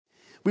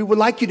We would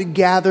like you to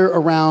gather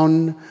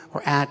around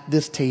or at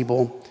this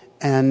table,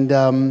 and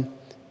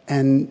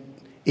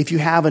if you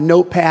have a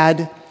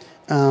notepad,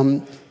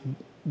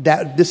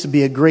 that this would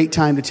be a great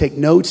time to take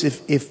notes.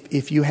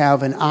 If you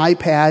have an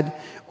iPad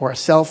or a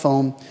cell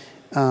phone,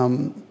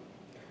 and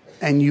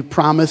you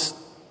promise,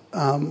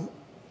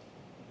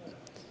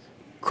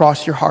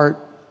 cross your heart,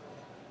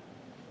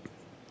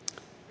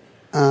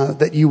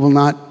 that you will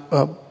not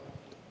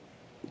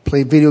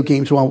play video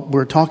games while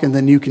we're talking,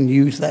 then you can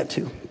use that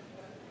too.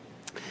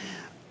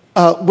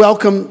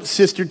 Welcome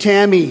Sister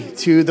Tammy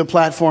to the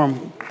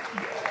platform.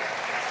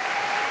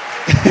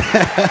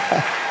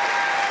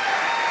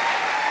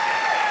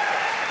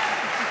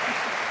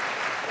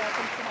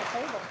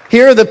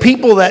 Here are the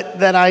people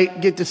that I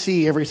get to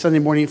see every Sunday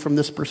morning from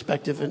this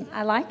perspective. And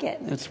I like it.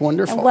 It's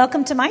wonderful. And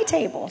welcome to my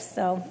table.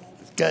 So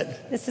good.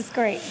 This is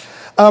great.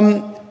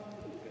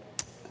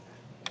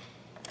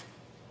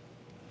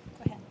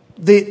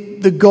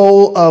 The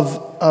goal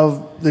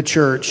of the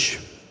church,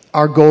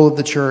 our goal of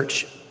the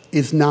church,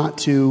 is not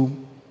to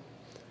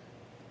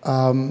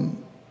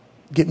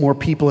get more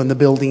people in the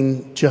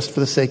building just for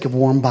the sake of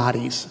warm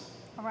bodies.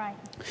 All right.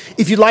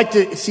 If you'd like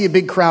to see a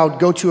big crowd,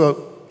 go to a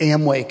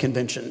Amway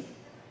convention.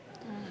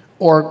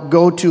 Or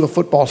go to a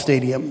football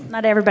stadium.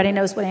 Not everybody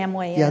knows what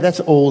Amway is. Yeah, that's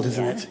old,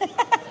 isn't it?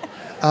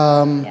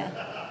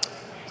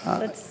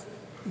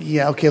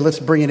 Yeah, okay, let's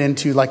bring it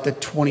into like the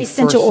 21st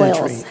essential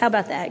century. Oils. How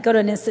about that? Go to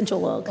an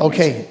essential oil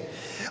convention. Okay.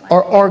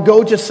 Or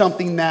go to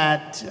something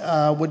that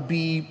would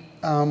be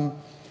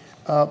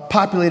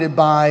populated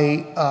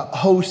by a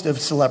host of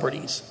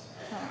celebrities.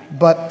 Right.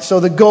 But so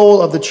the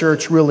goal of the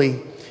church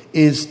really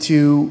is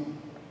to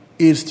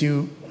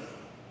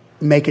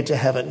make it to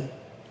heaven.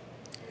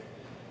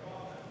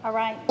 All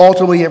right.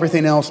 Ultimately,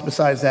 everything else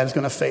besides that is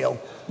going to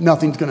fail.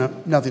 Nothing's going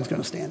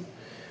to stand.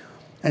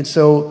 And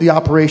so the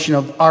operation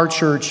of our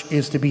church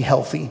is to be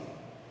healthy.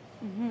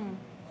 Mm-hmm.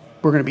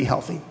 We're going to be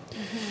healthy.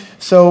 Mm-hmm.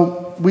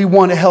 So we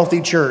want a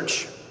healthy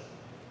church.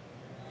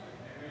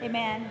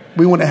 Amen.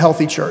 We want a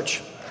healthy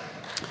church.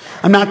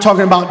 I'm not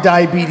talking about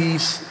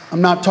diabetes.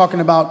 I'm not talking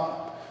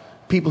about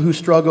people who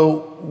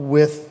struggle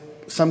with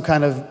some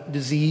kind of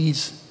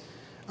disease.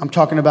 I'm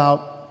talking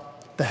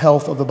about the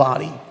health of the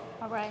body.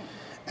 All right.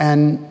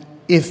 And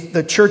if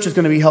the church is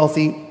going to be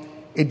healthy,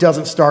 it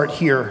doesn't start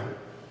here.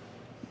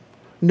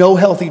 No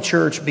healthy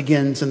church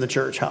begins in the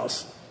church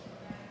house.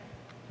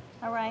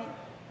 All right.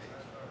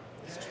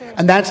 It's true.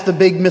 And that's the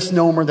big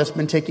misnomer that's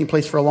been taking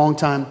place for a long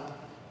time.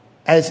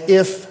 As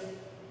if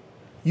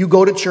you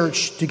go to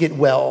church to get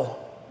well.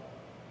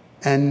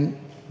 And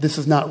this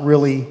is not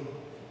really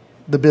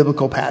the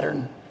biblical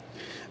pattern.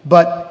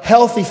 But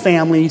healthy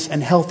families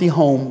and healthy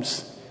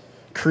homes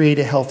create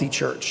a healthy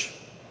church.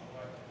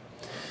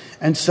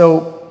 And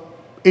so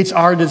it's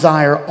our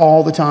desire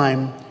all the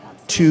time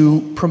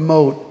to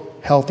promote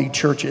healthy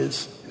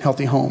churches,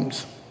 healthy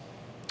homes.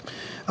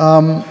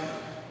 I'd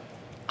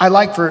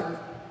like for,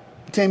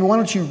 Tammy, why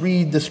don't you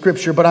read the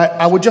scripture? But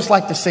I would just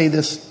like to say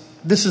this.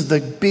 This is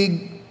the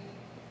big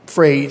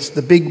phrase,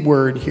 the big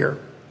word here.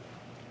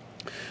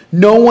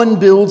 No one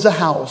builds a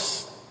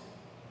house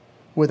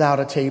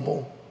without a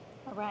table.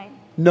 All right.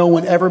 No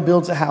one ever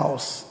builds a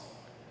house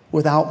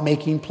without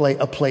making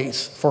a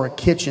place for a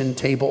kitchen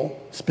table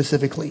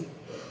specifically.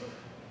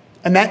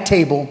 And that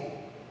table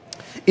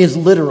is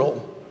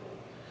literal,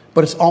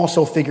 but it's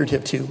also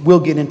figurative too. We'll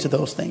get into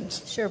those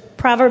things. Sure.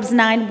 Proverbs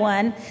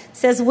 9:1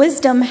 says,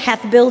 wisdom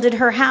hath builded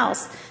her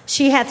house.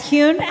 She hath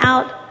hewn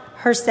out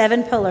her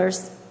 7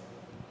 pillars.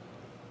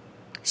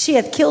 She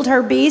hath killed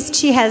her beast.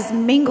 She has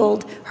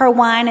mingled her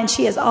wine, and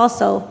she has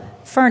also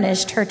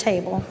furnished her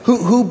table.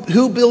 Who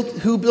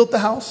built the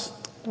house?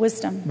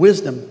 Wisdom.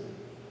 Wisdom.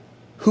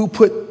 Who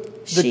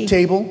put the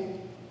table?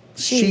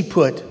 She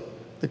put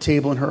the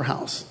table in her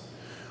house.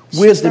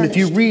 Wisdom. If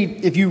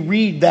you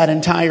read that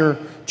entire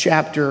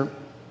chapter,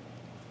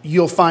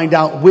 you'll find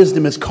out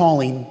wisdom is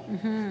calling.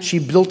 Mm-hmm. She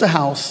built a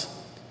house,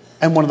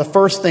 and one of the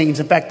first things,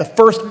 in fact, the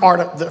first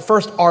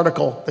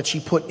article that she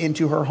put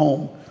into her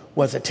home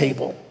was a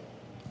table,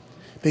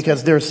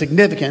 because there's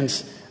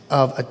significance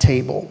of a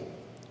table.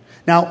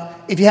 Now,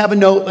 if you have a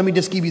note, let me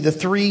just give you the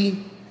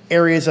 3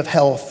 areas of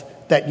health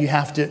that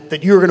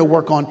you're going to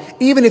work on.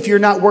 Even if you're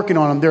not working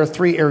on them, there are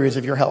 3 areas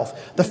of your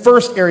health. The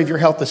first area of your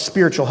health is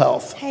spiritual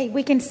health. Hey,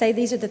 we can say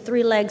these are the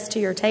 3 legs to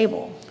your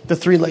table. The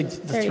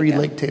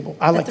 3-leg table.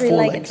 I like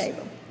 4 legs.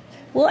 Table.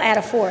 We'll add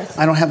a 4th.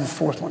 I don't have a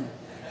 4th one.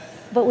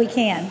 But we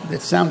can.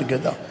 It sounded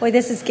good though. Boy,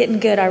 this is getting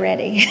good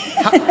already.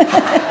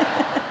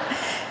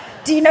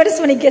 Do you notice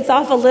when he gets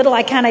off a little,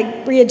 I kind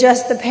of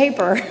readjust the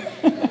paper?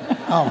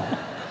 Oh.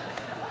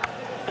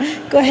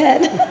 Go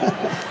ahead.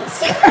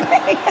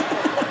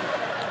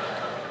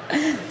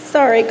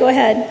 Sorry, go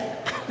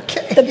ahead.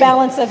 Okay. The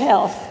balance of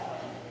health.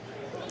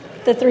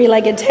 The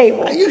 3-legged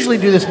table. I usually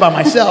do this by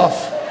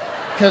myself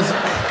because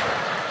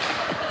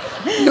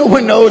no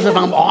one knows if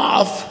I'm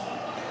off.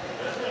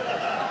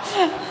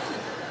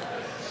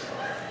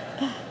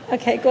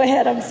 Okay, go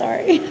ahead. I'm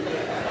sorry.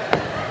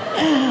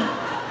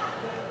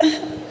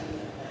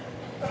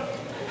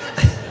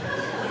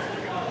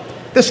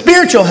 The The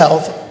spiritual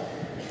health.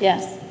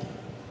 Yes.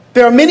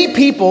 There are many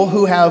people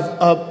who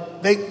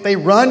have, they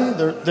run,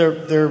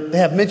 they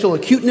have mental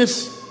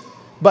acuteness,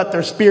 but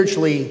they're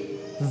spiritually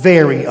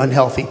very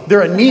unhealthy.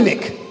 They're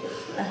anemic.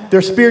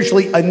 They're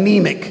spiritually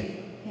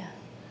anemic. Yeah.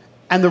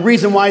 And the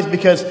reason why is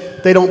because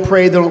they don't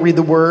pray, they don't read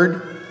the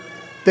word,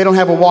 they don't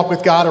have a walk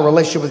with God, a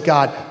relationship with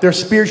God. They're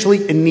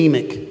spiritually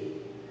anemic.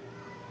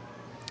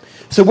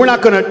 So we're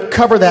not going to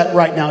cover that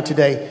right now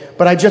today,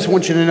 but I just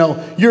want you to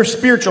know your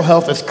spiritual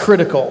health is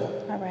critical.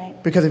 All right.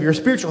 Because if your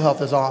spiritual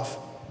health is off,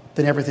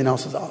 then everything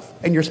else is off.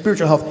 And your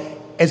spiritual health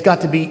has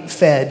got to be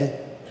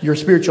fed. Your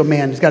spiritual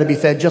man has got to be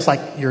fed just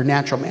like your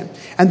natural man.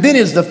 And then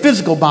is the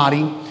physical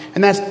body,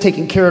 and that's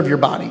taking care of your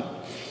body.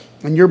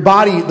 And your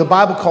body, the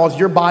Bible calls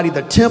your body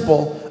the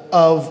temple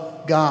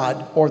of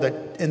God,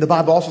 and the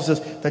Bible also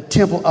says the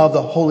temple of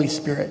the Holy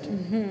Spirit.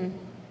 Mm-hmm.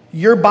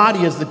 Your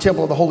body is the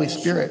temple of the Holy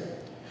Spirit.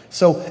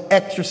 So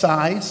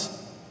exercise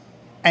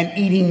and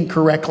eating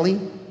correctly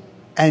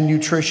and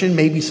nutrition.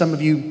 Maybe some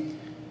of you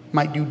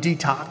might do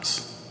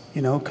detox,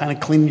 kind of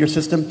cleaning your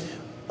system.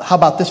 How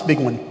about this big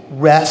one?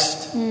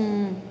 Rest.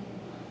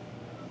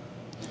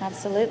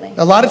 Absolutely.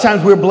 A lot of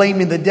times we're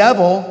blaming the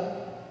devil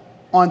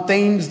on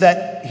things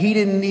that he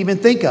didn't even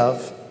think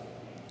of.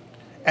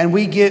 And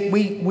we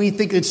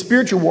think it's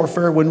spiritual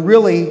warfare when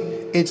really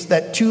it's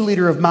that 2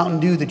 liter of Mountain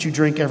Dew that you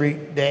drink every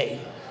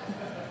day.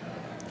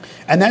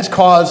 And that's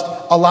caused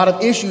a lot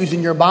of issues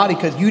in your body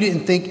because you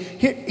didn't think,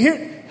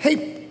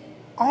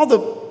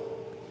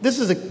 this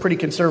is a pretty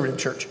conservative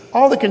church.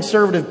 All the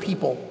conservative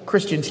people,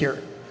 Christians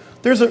here,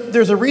 there's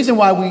a reason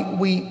why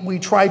we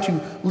try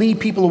to lead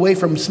people away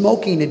from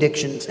smoking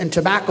addictions and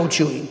tobacco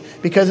chewing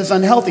because it's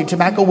unhealthy.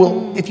 Tobacco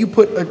will, if you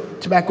put a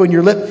tobacco in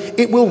your lip,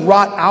 it will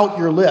rot out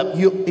your lip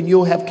and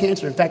you'll have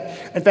cancer. In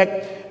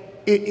fact,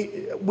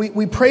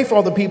 we pray for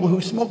all the people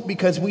who smoke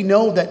because we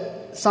know that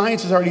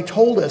science has already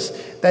told us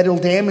that it'll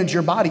damage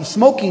your body.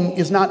 Smoking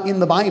is not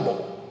in the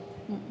Bible.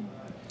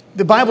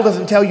 The Bible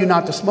doesn't tell you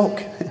not to smoke.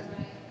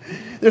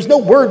 There's no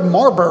word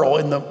Marlboro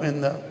in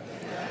the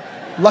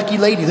Lucky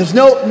Lady. There's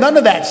none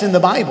of that's in the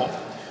Bible.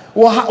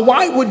 Well,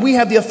 why would we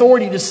have the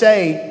authority to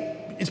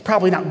say it's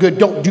probably not good,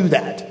 don't do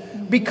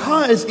that?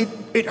 Because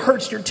it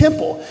hurts your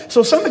temple.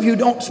 So some of you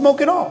don't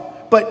smoke at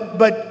all,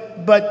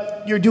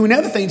 but you're doing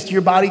other things to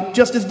your body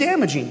just as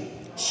damaging.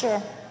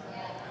 Sure.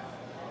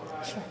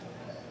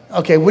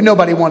 Okay, well,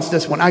 nobody wants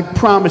this one. I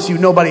promise you,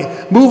 nobody.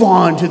 Move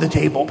on to the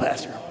table,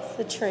 Pastor. It's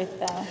the truth,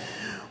 though.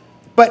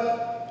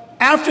 But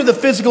after the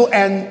physical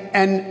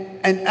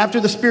and after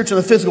the spiritual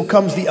and the physical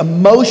comes the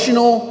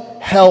emotional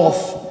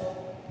health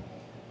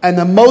and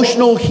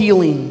emotional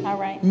healing. All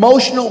right.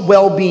 Emotional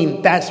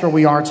well-being. That's where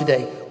we are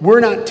today. We're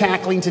not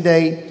tackling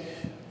today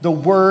the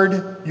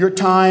word, your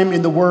time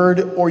in the word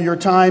or your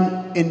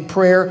time in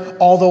prayer,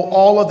 although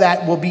all of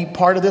that will be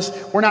part of this.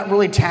 We're not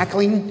really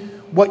tackling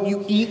what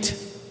you eat,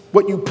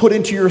 what you put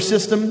into your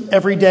system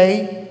every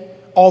day,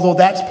 although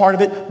that's part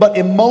of it. But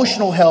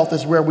emotional health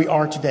is where we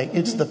are today.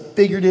 It's the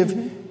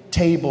figurative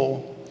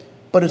table,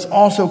 but it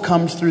also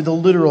comes through the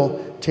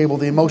literal table,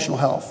 the emotional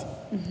health.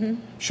 Mm-hmm.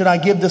 Should I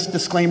give this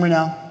disclaimer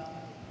now?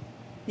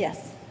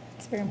 Yes,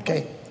 it's very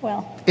important. Okay.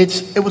 Well,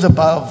 it was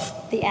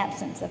above. The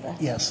absence of the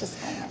Yes.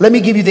 disclaimer. Let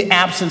me give you the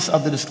absence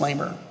of the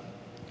disclaimer.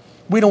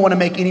 We don't want to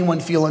make anyone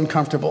feel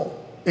uncomfortable,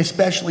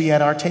 especially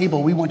at our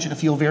table. We want you to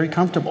feel very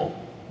comfortable.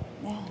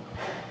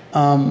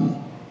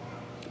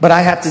 But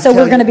I have to So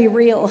tell we're you, going to be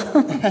real.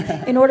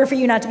 In order for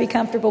you not to be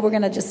comfortable, we're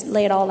going to just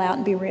lay it all out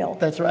and be real.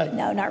 That's right.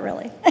 No, not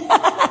really.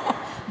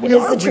 We It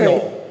is are the truth.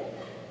 real.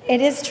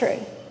 It is true.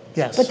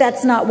 Yes. But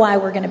that's not why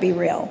we're going to be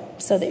real,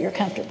 so that you're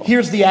comfortable.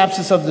 Here's the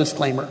absence of the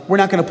disclaimer. We're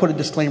not going to put a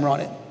disclaimer on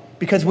it.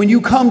 Because when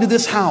you come to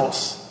this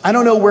house, I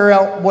don't know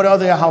what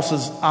other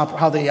houses,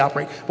 how they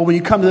operate, but when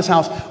you come to this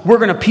house, we're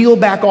going to peel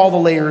back all the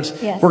layers.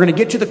 Yes. We're going to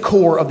get to the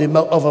core of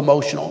of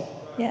emotional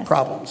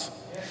problems.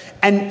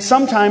 And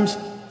sometimes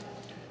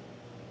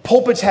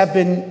pulpits have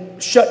been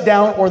shut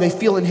down or they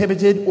feel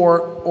inhibited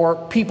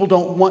or people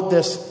don't want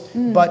this.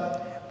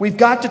 But we've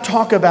got to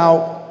talk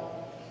about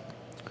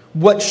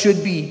what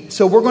should be.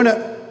 So we're going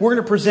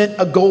to present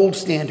a gold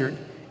standard.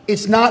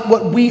 It's not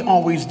what we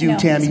always do,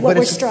 Tammy, it's what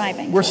but we're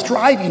striving we're for.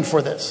 striving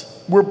for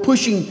this. We're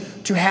pushing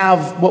to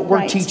have what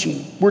we're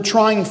teaching. We're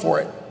trying for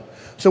it.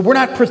 So we're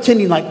not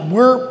pretending like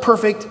we're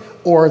perfect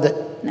or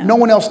that no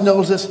one else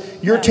knows this.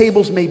 Your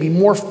tables may be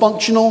more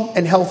functional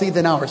and healthy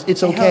than ours.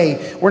 It's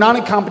okay. We're not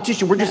in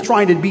competition. We're just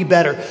trying to be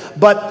better.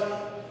 But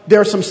there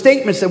are some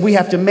statements that we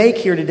have to make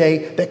here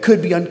today that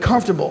could be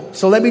uncomfortable.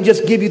 So let me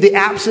just give you the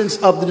absence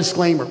of the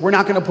disclaimer. We're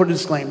not going to put a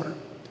disclaimer.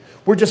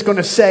 We're just going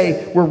to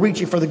say we're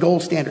reaching for the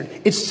gold standard.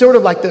 It's sort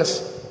of like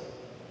this.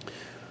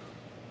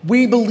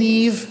 We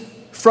believe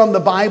from the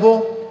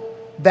Bible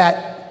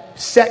that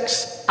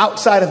sex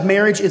outside of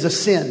marriage is a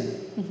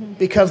sin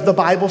because the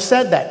Bible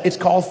said that. It's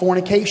called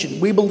fornication.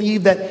 We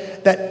believe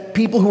that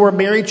people who are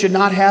married should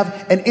not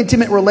have an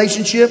intimate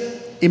relationship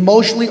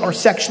emotionally or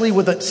sexually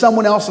with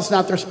someone else that's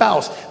not their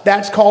spouse.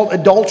 That's called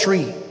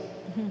adultery.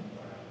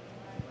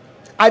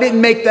 I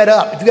didn't make that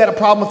up. If you got a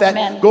problem with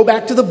that, go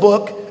back to the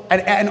book.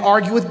 and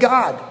argue with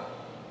God.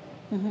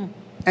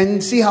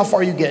 And see how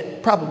far you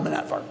get. Probably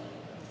not far.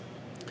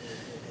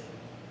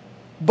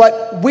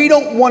 But we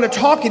don't want to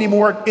talk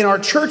anymore in our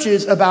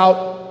churches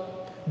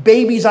about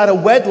babies out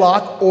of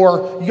wedlock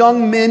or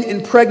young men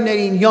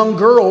impregnating young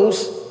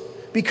girls,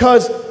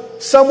 because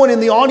someone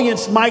in the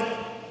audience might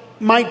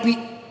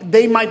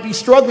be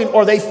struggling,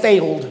 or they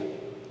failed,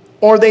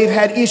 or they've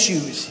had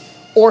issues,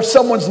 or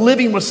someone's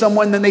living with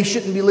someone that they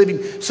shouldn't be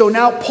living. So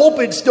now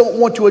pulpits don't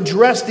want to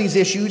address these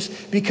issues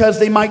because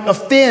they might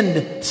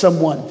offend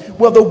someone.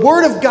 Well, the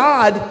Word of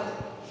God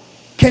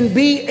can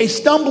be a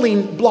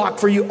stumbling block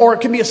for you, or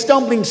it can be a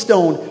stumbling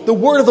stone. The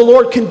Word of the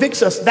Lord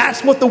convicts us.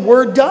 That's what the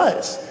Word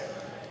does.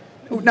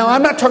 Now,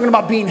 I'm not talking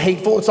about being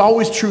hateful. It's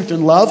always truth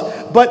and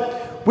love.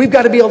 But we've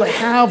got to be able to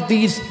have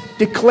these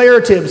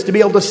declaratives to be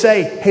able to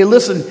say, hey,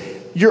 listen,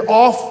 you're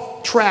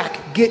off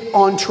track. Get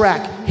on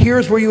track.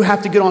 Here's where you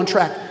have to get on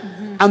track.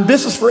 And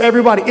this is for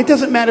everybody. It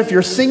doesn't matter if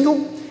you're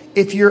single,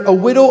 if you're a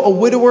widow, a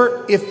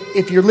widower,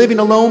 if you're living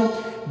alone.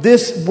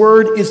 This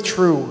word is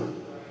true.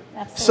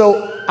 Absolutely.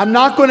 So I'm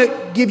not going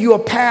to give you a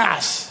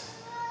pass.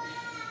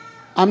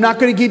 I'm not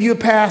going to give you a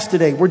pass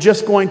today. We're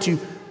just going to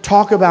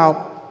talk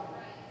about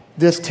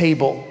this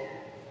table.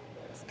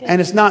 And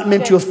it's not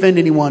meant to offend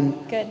anyone.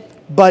 Good.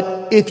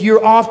 But if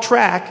you're off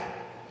track,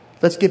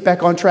 let's get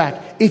back on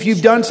track. If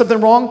you've done something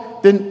wrong,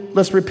 then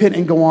let's repent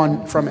and go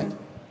on from it.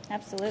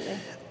 Absolutely.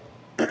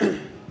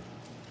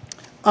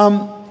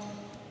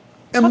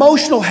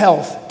 Emotional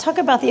health. Talk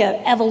about the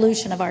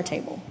evolution of our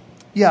table.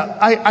 Yeah,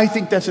 I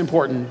think that's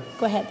important.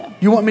 Go ahead, though.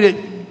 You want me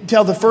to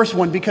tell the first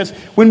one? Because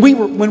when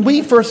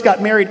we first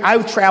got married,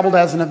 I traveled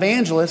as an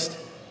evangelist.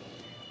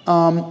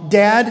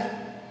 Dad,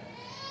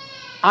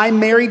 I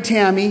married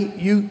Tammy.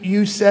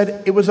 You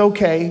said it was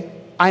okay.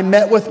 I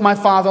met with my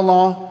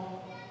father-in-law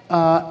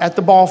at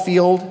the ball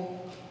field,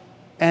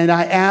 and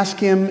I asked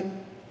him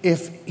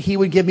if he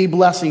would give me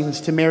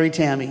blessings to marry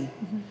Tammy.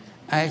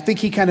 I think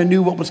he kind of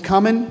knew what was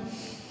coming.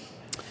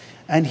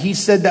 And he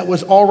said that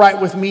was all right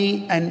with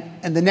me.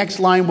 And the next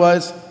line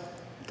was,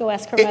 go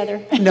ask her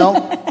mother.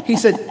 No, he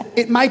said,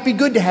 it might be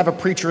good to have a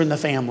preacher in the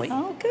family.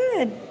 Oh,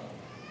 good.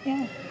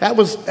 Yeah. That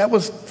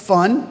was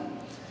fun.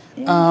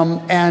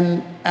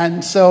 Yeah.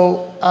 And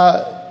so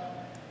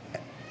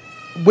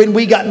when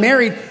we got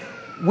married,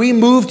 we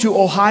moved to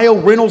Ohio,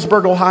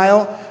 Reynoldsburg,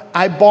 Ohio.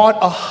 I bought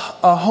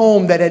a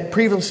home that had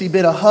previously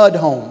been a HUD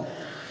home.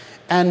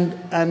 And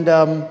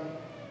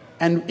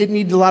it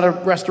needed a lot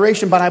of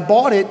restoration, but I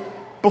bought it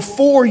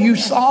before you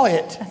saw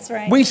it. That's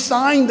right. We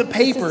signed the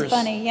papers. This is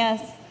funny,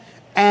 yes.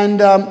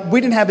 And we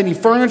didn't have any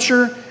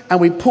furniture, and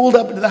we pulled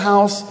up into the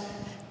house.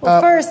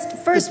 Well,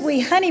 first we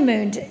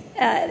honeymooned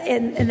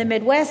in the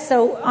Midwest.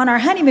 So on our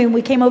honeymoon,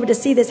 we came over to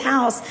see this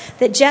house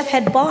that Jeff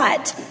had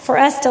bought for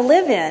us to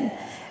live in.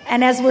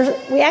 And as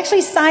we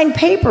actually signed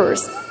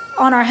papers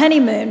on our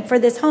honeymoon for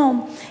this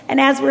home. And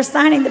as we're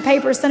signing the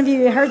papers, some of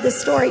you heard this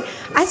story,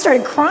 I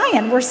started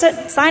crying. We're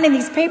signing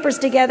these papers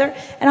together.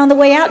 And on the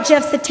way out,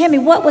 Jeff said, Tammy,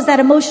 what was that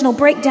emotional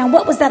breakdown?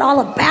 What was that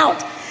all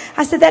about?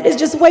 I said, that is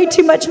just way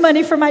too much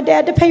money for my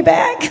dad to pay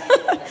back.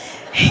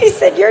 He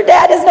said, your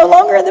dad is no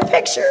longer in the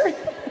picture.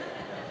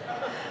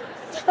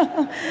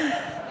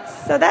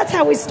 So that's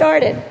how we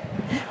started.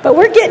 But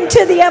we're getting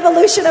to the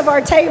evolution of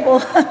our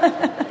table.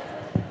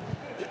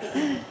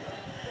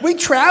 We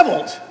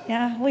traveled.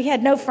 Yeah, we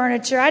had no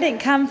furniture. I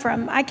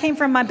came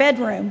from my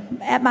bedroom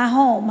at my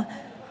home.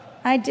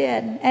 I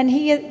did. And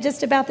he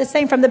just about the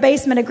same, from the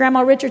basement of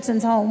Grandma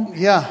Richardson's home.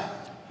 Yeah.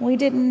 We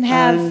didn't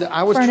have And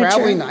I was furniture.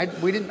 traveling. I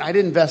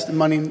didn't invest in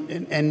money.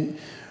 And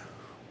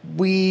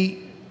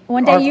we...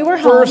 One day you were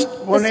home.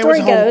 The story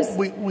goes.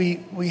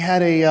 We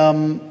had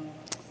a...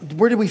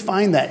 where did we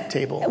find that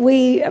table?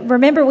 We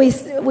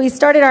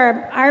started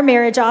our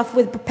marriage off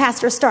with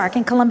Pastor Stark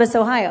in Columbus,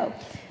 Ohio.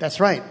 That's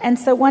right. And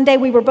so one day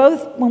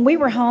when we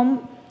were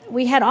home,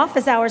 we had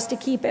office hours to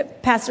keep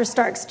at Pastor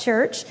Stark's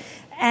church.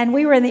 And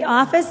we were in the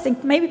office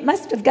and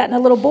must have gotten a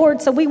little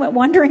bored. So we went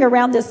wandering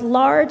around this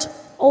large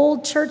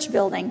old church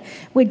building.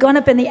 We'd gone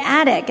up in the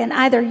attic, and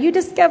either you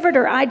discovered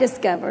or I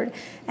discovered.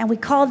 And we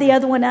called the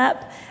other one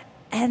up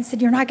and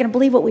said, you're not going to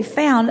believe what we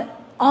found.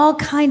 All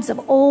kinds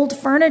of old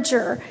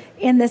furniture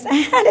in this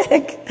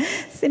attic.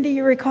 Cindy,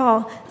 you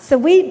recall. So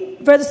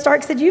Brother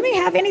Stark said, you may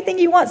have anything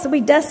you want. So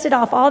we dusted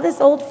off all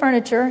this old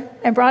furniture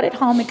and brought it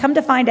home. And come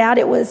to find out,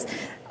 it was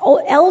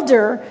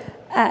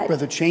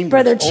Brother Chambers.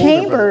 Brother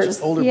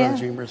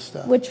Chambers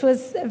stuff. Which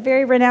was a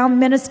very renowned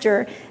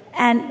minister.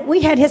 And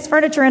we had his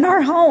furniture in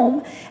our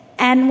home.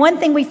 And one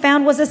thing we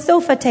found was a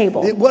sofa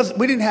table.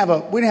 We didn't have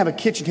a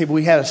kitchen table.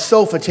 We had a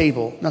sofa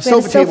table. Now,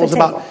 sofa table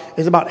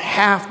is about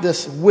half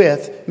this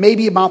width,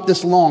 maybe about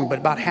this long, but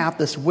about half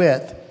this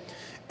width.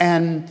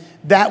 And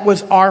that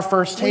was our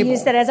first table. We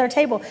used that as our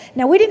table.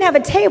 Now, we didn't have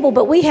a table,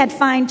 but we had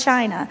fine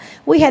china.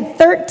 We had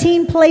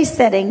 13 place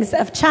settings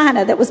of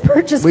china that was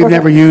purchased We've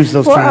never used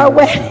those for china. Our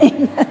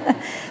wedding.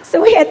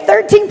 So we had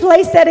 13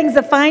 place settings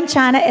of fine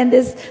china and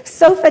this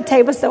sofa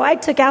table. So I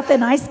took out the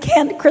nice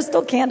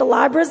crystal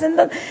candelabras and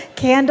the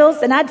candles,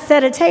 and I'd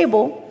set a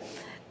table.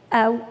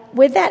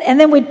 with that. And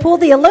then we'd pull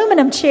the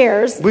aluminum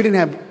chairs We didn't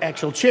have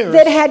actual chairs.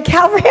 that had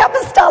Calvary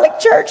Apostolic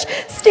Church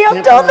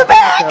stamped on the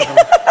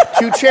back.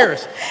 2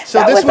 chairs. So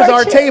That this was was our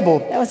our chair. table.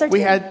 That was our we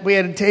table.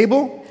 had a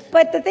table.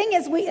 But the thing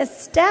is, we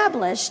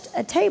established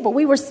a table.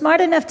 We were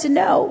smart enough to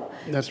know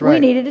That's we right.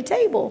 needed a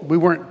table. We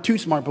weren't too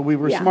smart, but we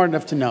were Yeah. smart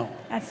enough to know.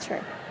 That's true.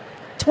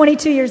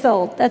 22 years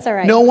old. That's all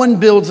right. No one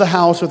builds a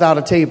house without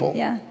a table.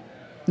 Yeah.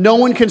 No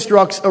one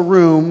constructs a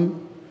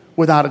room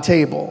without a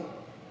table.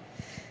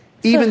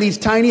 Even these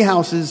tiny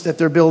houses that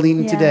they're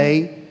building Yeah.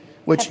 today,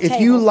 which Have if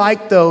you tables.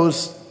 like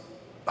those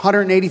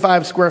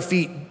 185 square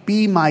feet,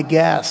 be my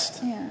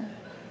guest. Yeah.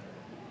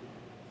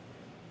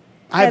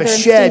 I have a Heather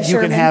and shed Steve you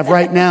can Sherman. have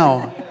right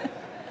now.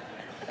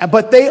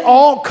 But they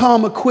all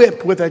come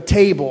equipped with a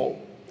table,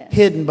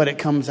 hidden, but it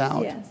comes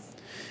out. Yes.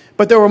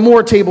 But there were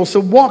more tables. So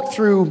walk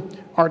through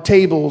our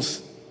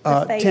tables,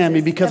 phases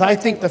Tammy, because of our I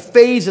think the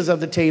phases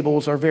of the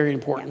tables are very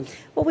important.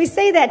 Well, we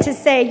say that to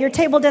say your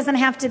table doesn't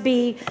have to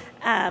be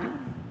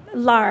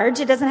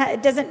large. It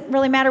doesn't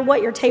really matter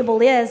what your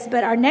table is.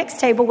 But our next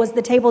table was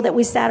the table that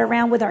we sat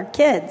around with our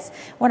kids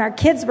when our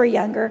kids were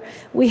younger.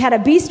 We had a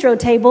bistro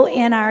table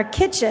in our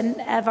kitchen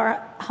of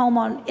our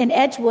home in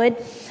Edgewood,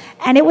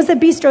 and it was a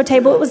bistro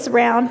table. It was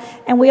round,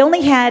 and we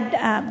only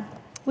had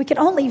we could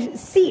only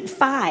seat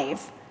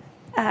 5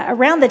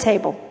 around the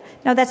table.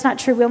 No, that's not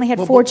true. We only had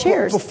 4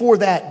 chairs. Before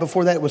that,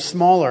 it was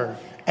smaller,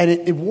 and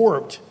it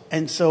warped.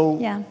 And so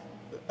Yeah.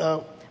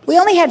 We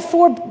only had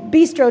 4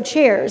 bistro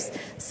chairs.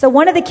 So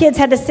one of the kids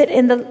had to sit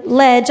in the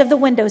ledge of the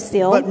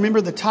windowsill. But remember,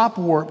 the top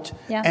warped,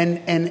 Yeah. and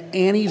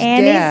Annie's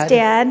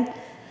dad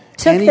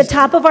took the Annie's-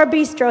 top of our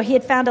bistro. He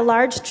had found a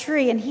large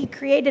tree, and he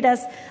created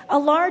us a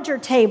larger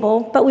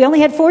table, but we only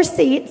had 4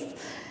 seats.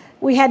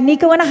 We had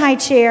Nico in a high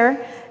chair,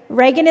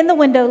 Reagan in the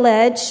window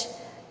ledge,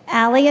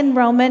 Allie and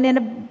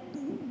Roman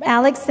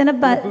Alex in a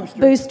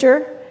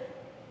booster,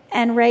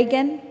 and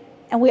Reagan.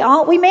 And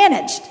we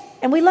managed,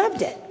 and we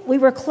loved it. We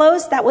were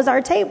close. That was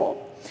our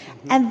table.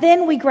 And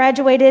then we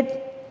graduated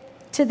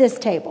to this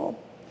table.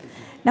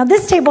 Now,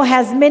 this table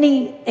has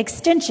many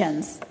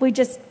extensions. We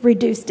just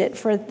reduced it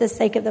for the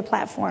sake of the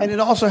platform. And it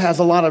also has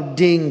a lot of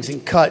dings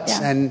and cuts.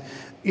 Yeah. And,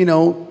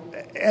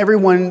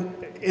 everyone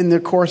in the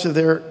course of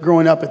their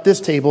growing up at this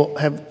table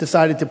have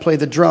decided to play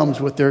the drums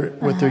with their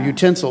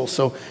utensils.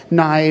 So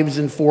knives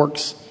and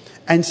forks.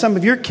 And some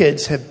of your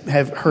kids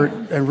have hurt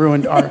and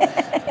ruined our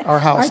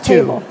house, our too.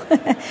 table.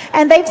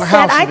 And they've Our said,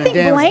 house I has been think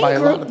damaged by a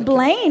lot of the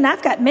Blaine,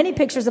 I've got many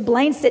pictures of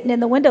Blaine sitting in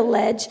the window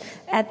ledge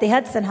at the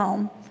Hudson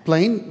home.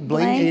 Blaine Oh,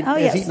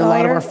 has yeah, eaten a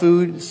lot of Sawyer. our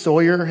food.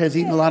 Sawyer has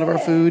eaten a lot of our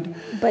food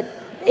But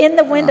in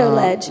the window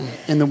ledge.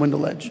 in the window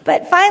ledge.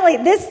 But finally,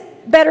 this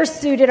better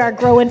suited our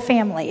growing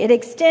family. It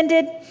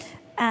extended.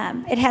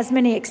 It has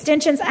many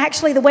extensions.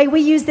 Actually, the way we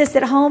use this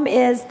at home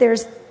is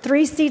there's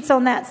 3 seats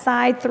on that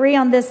side, 3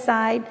 on this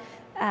side,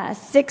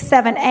 6,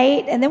 7,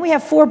 8. And then we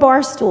have 4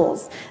 bar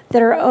stools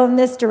that are on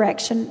this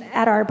direction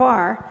at our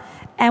bar.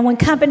 And when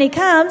company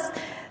comes,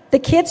 the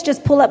kids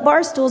just pull up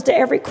bar stools to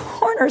every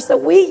corner. So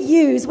we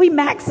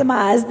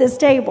maximize this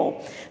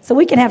table. So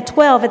we can have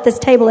 12 at this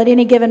table at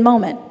any given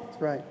moment.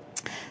 That's right.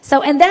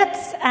 So, and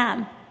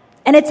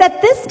it's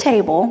at this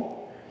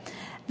table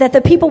that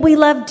the people we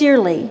love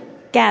dearly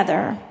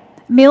gather.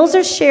 Meals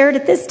are shared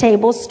at this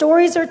table.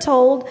 Stories are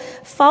told.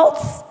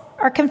 Faults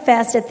are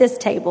confessed at this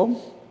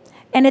table.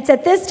 And it's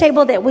at this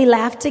table that we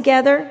laugh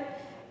together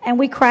and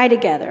we cry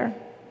together.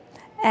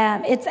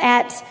 It's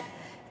at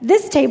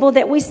this table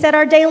that we set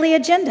our daily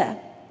agenda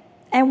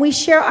and we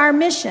share our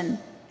mission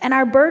and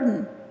our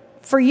burden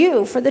for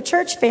you, for the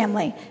church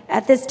family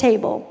at this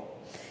table.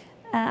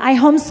 I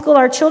homeschool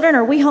our children,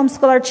 or we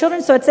homeschool our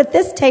children, so it's at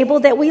this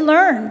table that we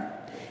learn.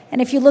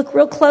 And if you look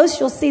real close,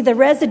 you'll see the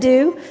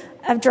residue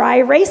of dry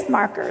erase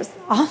markers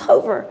all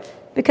over.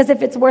 Because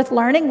if it's worth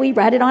learning, we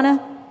write it on a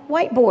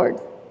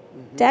whiteboard.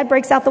 Dad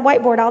breaks out the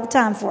whiteboard all the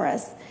time for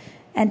us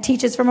and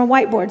teaches from a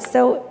whiteboard.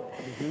 So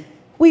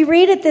we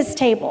read at this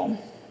table.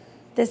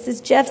 This is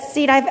Jeff's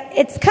seat.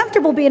 It's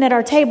comfortable being at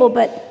our table,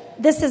 but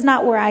this is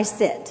not where I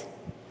sit.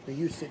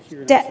 You sit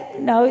here.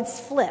 And No, it's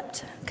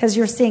flipped because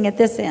you're seeing at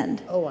this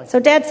end. Oh, I see. So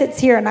Dad sits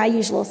here, and I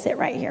usually sit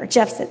right here.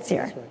 Jeff sits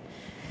here.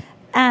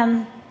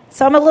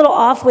 So I'm a little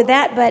off with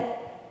that, but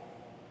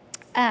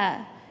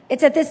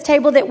it's at this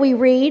table that we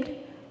read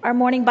our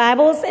morning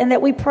Bibles and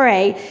that we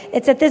pray.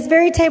 It's at this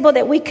very table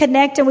that we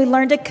connect and we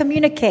learn to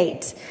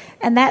communicate,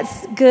 and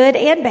that's good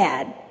and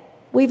bad.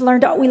 We learn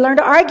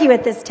to argue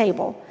at this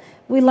table.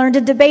 We learn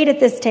to debate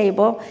at this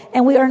table,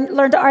 and we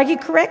learn to argue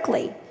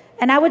correctly.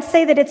 And I would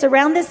say that it's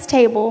around this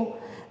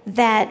table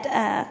that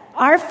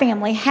our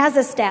family has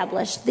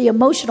established the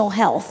emotional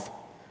health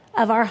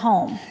of our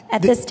home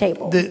at this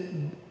table.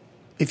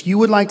 If you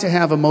would like to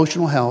have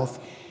emotional health,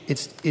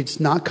 it's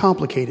not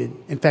complicated.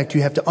 In fact,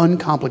 you have to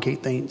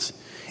uncomplicate things.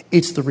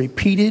 It's the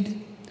repeated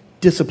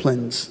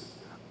disciplines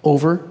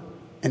over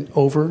and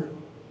over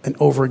and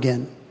over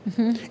again.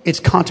 Mm-hmm. It's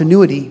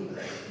continuity.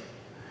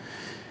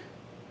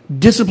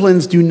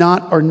 Disciplines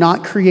are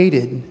not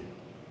created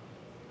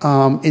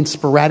in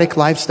sporadic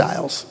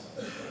lifestyles.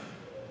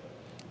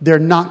 They're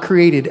not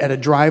created at a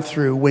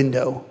drive-through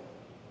window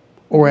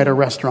or at a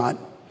restaurant.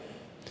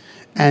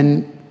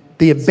 And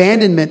the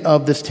abandonment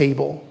of this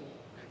table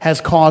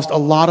has caused a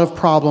lot of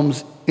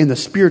problems in the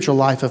spiritual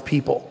life of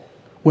people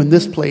when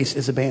this place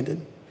is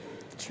abandoned.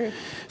 True.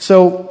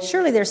 So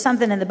surely there's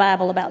something in the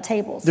Bible about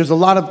tables. there's a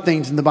lot of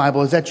things in the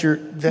Bible. Is that your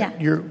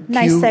your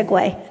nice cue?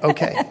 segue?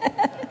 Okay.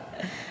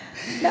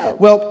 No.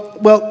 Well,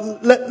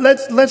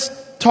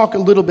 let's talk a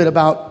little bit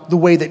about the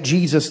way that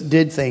Jesus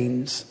did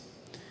things.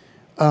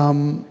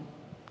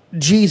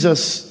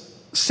 Jesus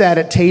sat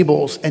at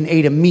tables and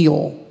ate a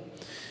meal.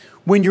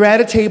 When you're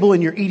at a table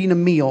and you're eating a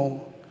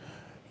meal,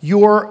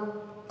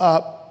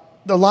 a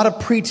lot of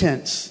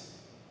pretense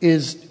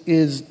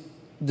is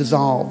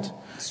dissolved.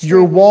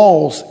 Your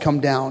walls come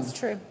down. It's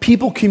true.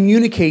 People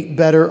communicate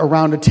better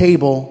around a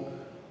table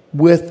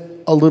with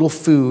a little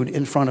food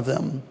in front of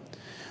them.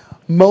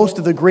 Most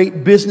of the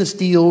great business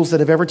deals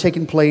that have ever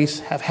taken place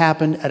have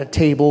happened at a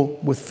table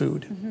with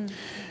food. Mm-hmm.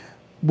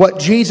 What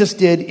Jesus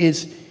did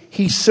is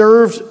he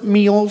served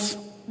meals.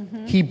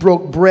 Mm-hmm. He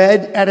broke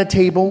bread at a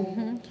table.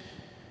 Mm-hmm.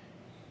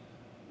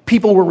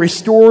 People were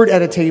restored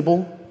at a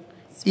table. Right.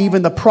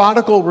 Even the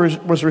prodigal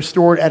was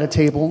restored at a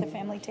table. The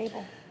family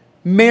table.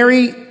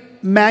 Mary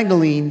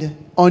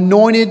Magdalene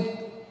anointed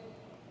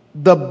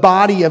the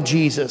body of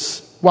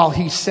Jesus while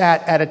he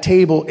sat at a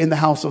table in the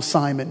house of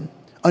Simon.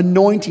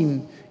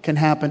 Anointing can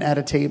happen at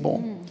a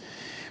table.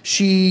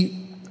 She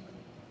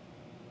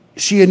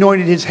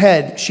anointed his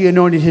head. She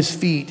anointed his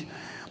feet.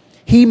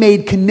 He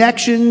made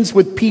connections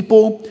with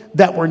people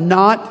that were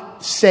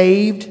not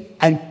saved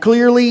and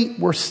clearly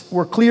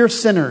were clear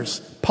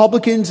sinners,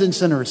 publicans and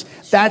sinners.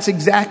 That's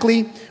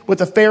exactly what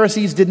the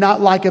Pharisees did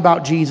not like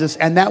about Jesus,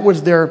 and that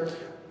was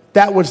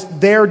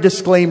their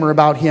disclaimer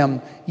about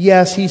him.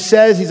 Yes, he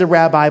says he's a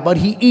rabbi, but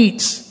he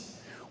eats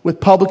with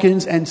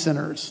publicans and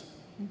sinners.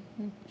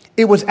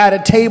 It was at a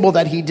table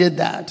that he did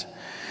that.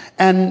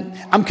 And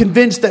I'm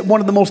convinced that one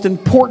of the most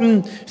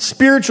important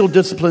spiritual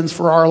disciplines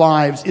for our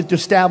lives is to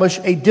establish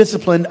a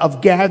discipline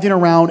of gathering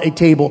around a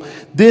table.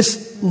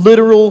 This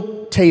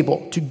literal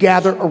table, to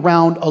gather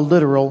around a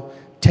literal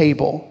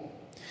table.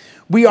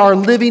 We are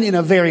living in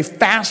a very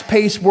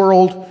fast-paced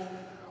world.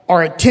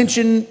 Our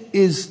attention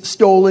is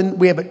stolen.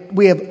 We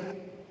have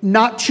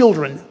not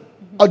children,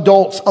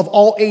 adults of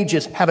all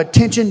ages have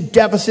attention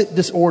deficit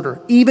disorder.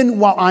 Even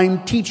while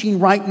I'm teaching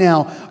right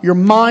now, your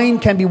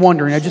mind can be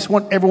wandering. I just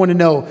want everyone to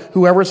know,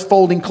 whoever's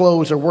folding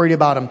clothes or worried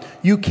about them,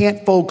 you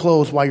can't fold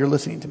clothes while you're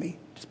listening to me.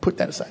 Just put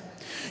that aside.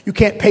 You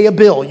can't pay a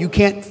bill. You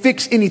can't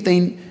fix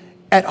anything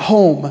at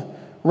home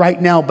right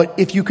now. But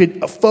if you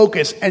could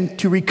focus and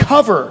to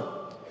recover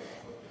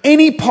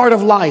any part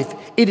of life,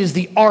 it is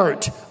the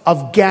art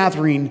of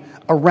gathering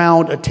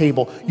around a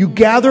table. You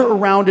gather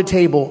around a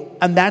table,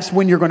 and that's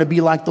when you're going to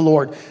be like the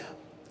Lord.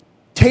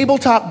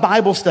 Tabletop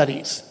Bible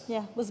studies.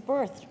 Yeah, was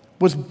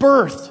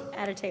birthed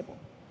at a table.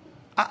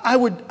 I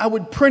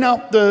would print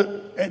out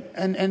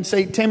and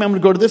say, Tammy, I'm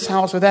going to go to this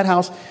house or that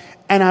house,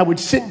 and I would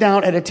sit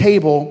down at a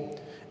table,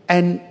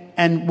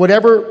 and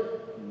whatever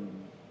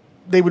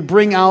they would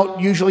bring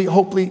out, usually,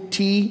 hopefully,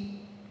 tea.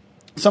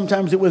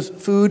 Sometimes it was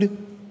food.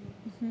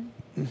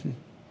 Mm-hmm. Mm-hmm.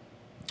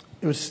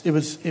 It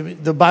was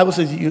the Bible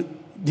says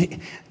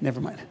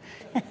never mind.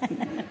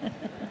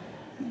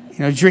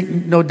 Drink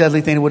no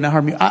deadly thing that would not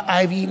harm you.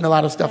 I've eaten a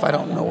lot of stuff I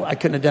don't know. I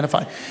couldn't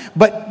identify.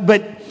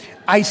 But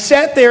I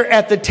sat there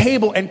at the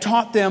table and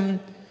taught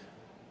them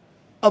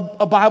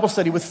a Bible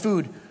study with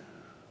food.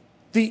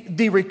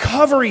 The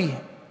recovery,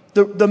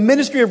 the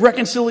ministry of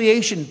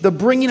reconciliation, the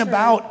bringing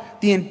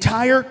about the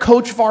entire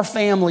Coach Farr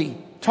family.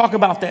 Talk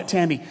about that,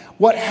 Tammy.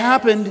 What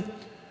happened,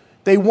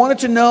 they wanted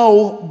to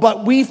know,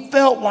 but we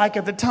felt like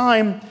at the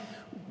time,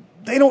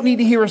 they don't need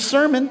to hear a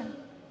sermon.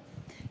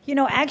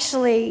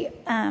 Actually,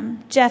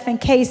 Jeff and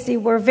Casey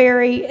were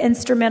very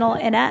instrumental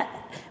in it.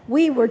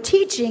 We were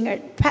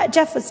teaching,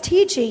 Jeff was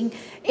teaching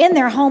in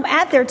their home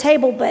at their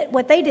table, but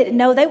what they didn't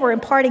know, they were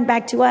imparting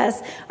back to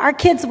us. Our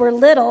kids were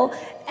little,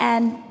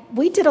 and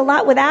we did a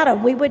lot without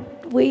them.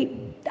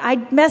 I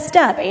messed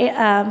up.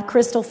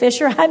 Crystal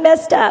Fisher, I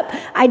messed up.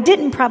 I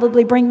didn't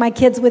probably bring my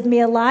kids with me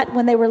a lot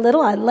when they were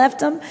little. I left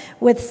them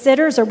with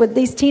sitters or with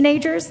these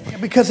teenagers.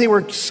 Because they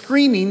were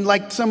screaming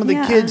like some of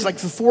the kids, like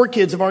the 4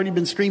 kids have already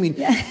been screaming.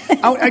 Yeah.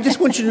 I just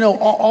want you to know,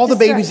 all the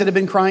babies that have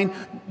been crying,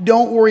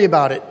 don't worry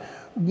about it.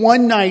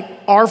 One night,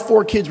 our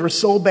 4 kids were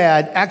so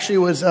bad.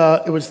 Actually,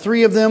 it was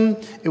 3 of them.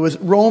 It was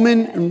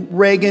Roman,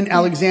 Reagan,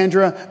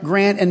 Alexandra,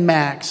 Grant, and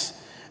Max.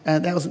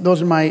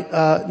 Those are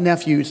my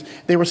nephews.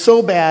 They were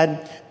so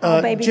bad.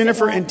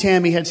 Jennifer and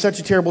Tammy had such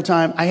a terrible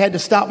time. I had to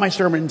stop my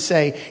sermon and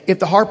say, if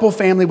the Harpo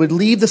family would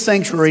leave the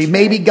sanctuary,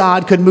 maybe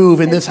God could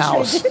move in this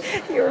house.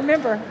 You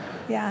remember.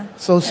 Yeah.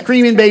 So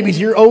screaming babies,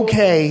 you're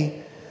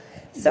okay.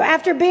 So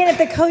after being at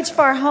the Coach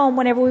Farr home,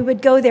 whenever we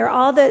would go there,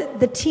 all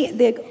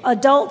the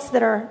adults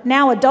that are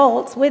now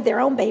adults with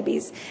their own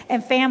babies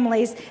and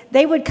families,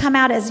 they would come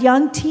out as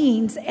young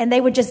teens and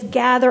they would just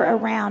gather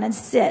around and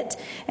sit.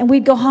 And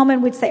we'd go home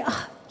and we'd say,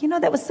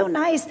 that was so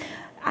nice.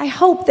 I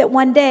hope that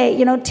one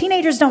day,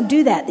 teenagers don't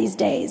do that these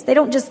days. They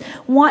don't just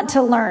want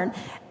to learn.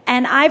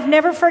 And I've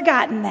never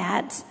forgotten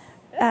that.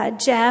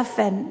 Jeff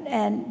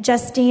and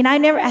Justine, I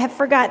have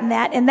forgotten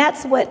that. And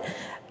that's what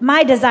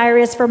my desire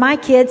is for my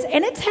kids.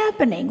 And it's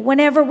happening.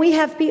 Whenever we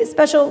have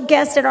special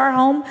guests at our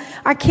home,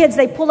 our kids,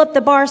 they pull up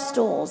the bar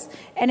stools.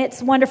 And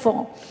it's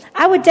wonderful.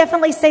 I would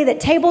definitely say that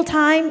table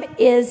time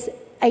is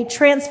a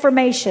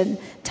transformation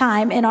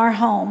time in our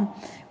home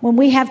when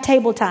we have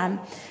table time.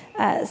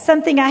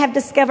 Something I have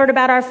discovered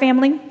about our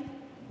family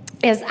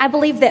is I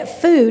believe that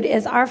food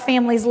is our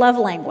family's love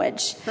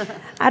language.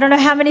 I don't know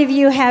how many of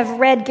you have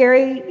read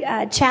Gary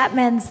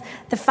Chapman's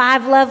The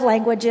 5 Love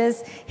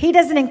Languages. He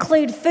doesn't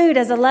include food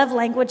as a love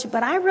language,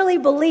 but I really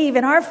believe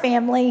in our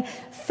family,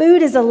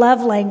 food is a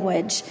love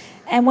language.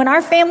 And when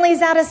our family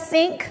is out of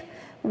sync,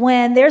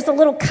 when there's a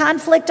little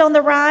conflict on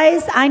the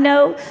rise, I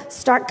know,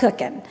 start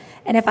cooking.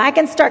 And if I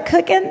can start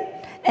cooking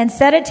and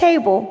set a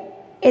table,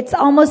 it's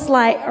almost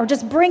like, or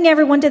just bring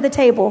everyone to the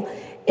table,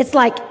 it's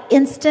like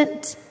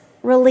instant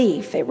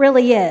relief. It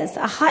really is.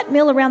 A hot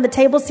meal around the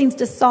table seems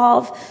to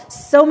solve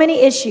so many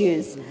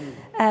issues.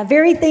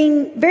 Very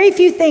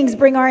few things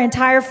bring our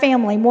entire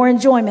family more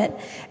enjoyment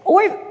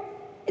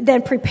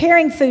than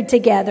preparing food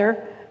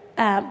together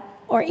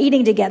or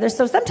eating together.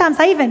 So sometimes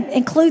I even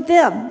include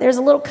them. There's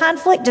a little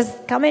conflict.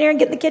 Just come in here and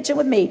get in the kitchen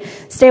with me.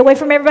 Stay away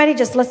from everybody.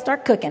 Just let's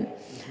start cooking.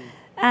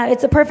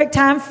 It's a perfect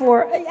time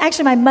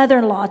actually my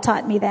mother-in-law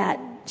taught me that.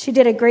 She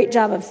did a great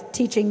job of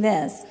teaching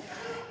this.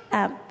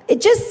 It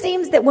just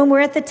seems that when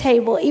we're at the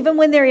table, even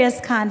when there is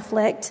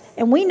conflict,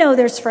 and we know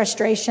there's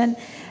frustration,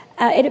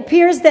 it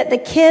appears that the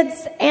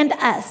kids and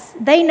us,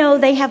 they know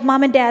they have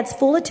mom and dad's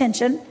full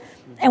attention,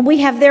 and we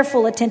have their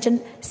full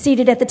attention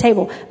seated at the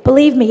table.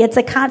 Believe me, it's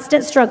a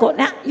constant struggle.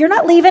 Now, you're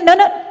not leaving.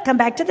 No, come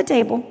back to the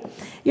table.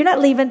 You're not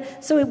leaving.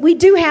 So we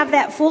do have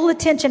that full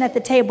attention at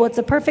the table. It's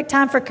a perfect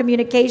time for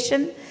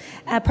communication,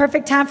 a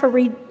perfect time for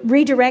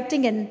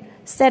redirecting and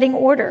setting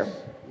order.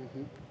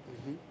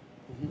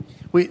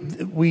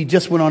 We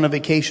just went on a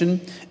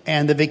vacation,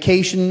 and the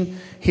vacation,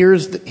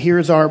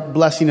 here's our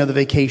blessing of the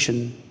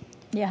vacation.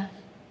 Yeah.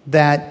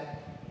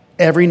 That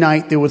every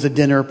night there was a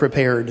dinner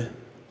prepared.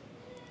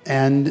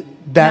 And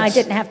I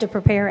didn't have to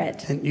prepare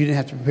it. And you didn't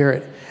have to prepare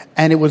it.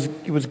 And it was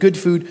good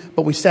food,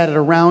 but we sat at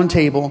a round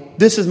table.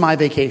 This is my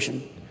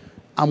vacation.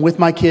 I'm with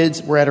my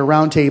kids, we're at a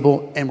round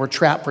table, and we're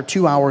trapped for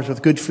 2 hours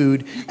with good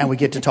food, and we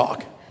get to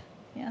talk.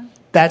 Yeah.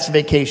 That's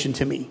vacation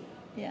to me.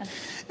 Yeah.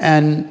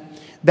 And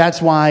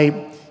that's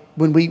why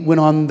when we went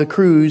on the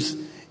cruise,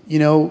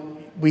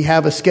 we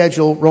have a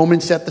schedule. Roman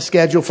set the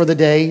schedule for the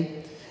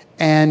day,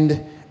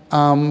 and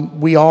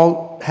we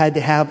all had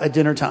to have a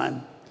dinner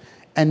time.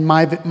 And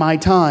my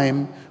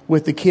time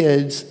with the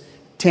kids,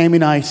 Tammy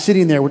and I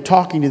sitting there, we're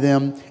talking to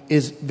them,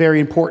 is very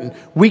important.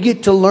 We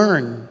get to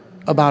learn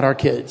about our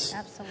kids.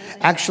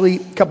 Absolutely. Actually,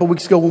 a couple of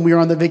weeks ago when we were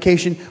on the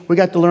vacation, we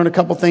got to learn a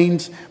couple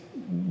things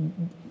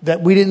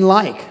that we didn't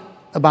like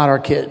about our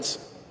kids.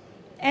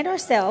 And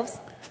ourselves.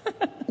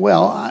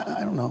 Well, I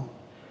don't know.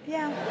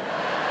 Yeah.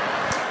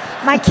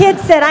 My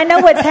kids said, I know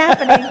what's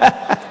happening.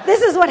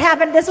 This is what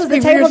happened. This was the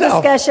table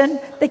discussion.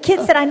 The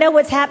kids said, I know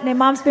what's happening.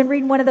 Mom's been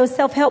reading one of those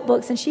self-help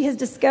books, and she has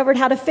discovered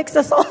how to fix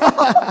us all.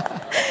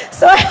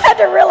 So I had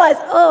to realize,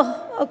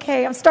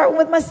 okay, I'm starting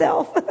with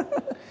myself.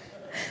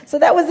 So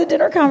that was the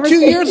dinner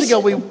conversation.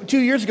 2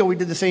 years ago, we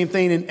did the same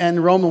thing,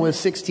 and Roman was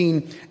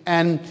 16,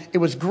 and it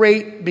was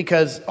great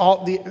because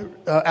all the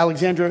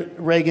Alexandra,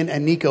 Reagan,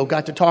 and Nico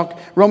got to talk.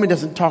 Roman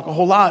doesn't talk a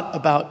whole lot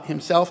about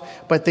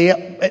himself, but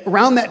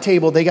around that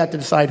table, they got to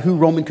decide who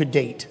Roman could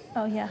date.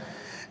 Oh, yeah.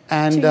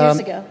 And 2 years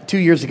ago. 2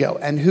 years ago,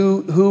 and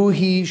who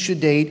he should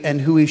date and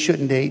who he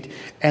shouldn't date,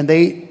 and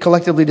they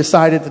collectively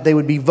decided that they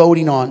would be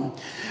voting on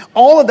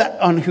all of that,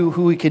 on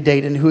who he could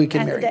date and who he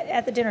could marry.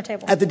 At the dinner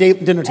table. At the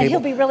dinner table. And he'll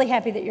be really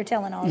happy that you're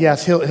telling all of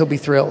Yes, he'll be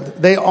thrilled.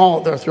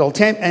 They're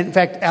thrilled. In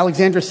fact,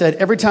 Alexandra said,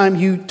 every time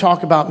you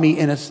talk about me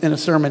in a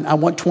sermon, I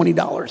want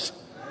 $20.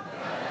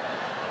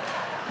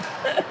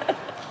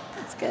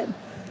 That's good.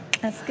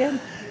 That's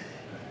good.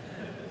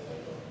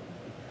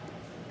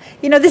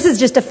 This is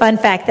just a fun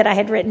fact that I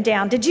had written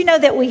down. Did you know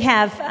that we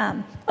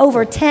have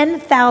over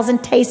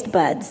 10,000 taste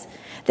buds?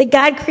 That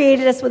God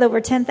created us with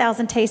over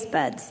 10,000 taste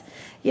buds.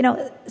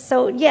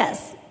 So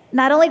yes,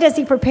 not only does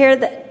he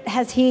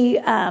has he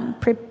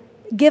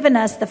given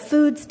us the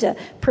foods to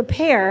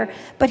prepare,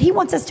 but he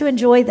wants us to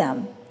enjoy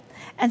them.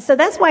 And so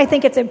that's why I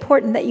think it's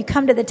important that you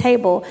come to the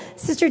table.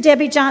 Sister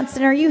Debbie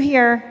Johnson, are you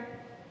here?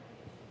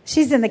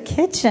 She's in the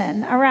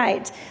kitchen. All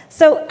right.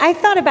 So I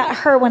thought about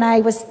her when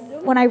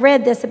I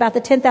read this about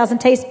the 10,000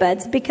 taste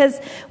buds, because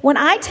when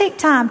I take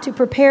time to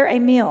prepare a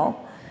meal,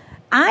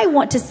 I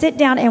want to sit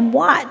down and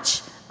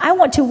watch. I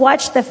want to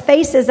watch the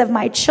faces of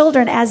my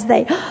children as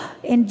they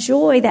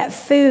enjoy that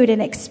food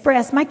and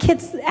express. My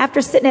kids,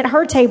 after sitting at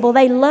her table,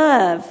 they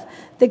love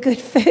the good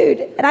food.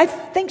 And I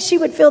think she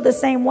would feel the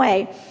same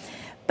way.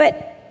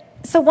 But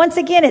so once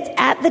again, it's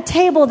at the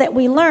table that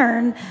we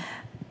learn.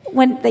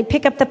 When they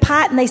pick up the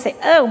pot and they say,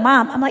 oh,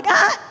 Mom, I'm like,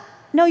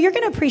 no, you're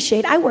going to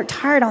appreciate. I worked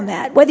hard on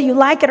that. Whether you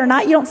like it or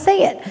not, you don't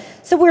say it.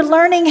 So we're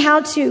learning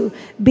how to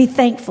be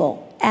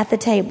thankful at the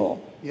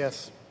table.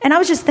 Yes. And I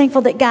was just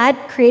thankful that God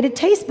created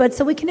taste buds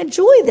so we can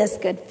enjoy this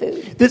good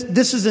food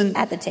This isn't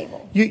at the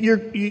table.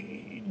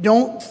 You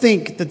don't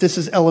think that this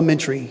is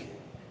elementary,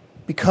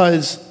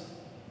 because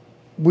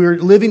we're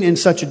living in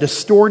such a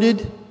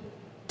distorted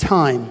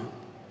time,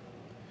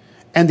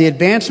 and the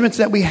advancements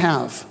that we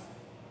have,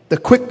 the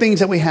quick things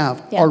that we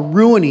have, are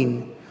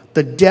ruining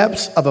the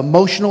depths of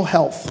emotional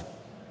health.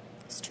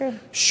 It's true.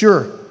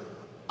 Sure,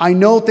 I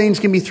know things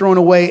can be thrown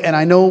away, and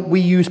I know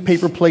we use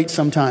paper plates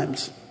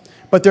sometimes.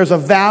 But there's a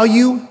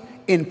value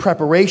in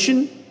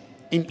preparation,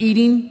 in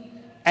eating,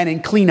 and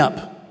in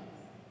cleanup.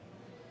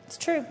 It's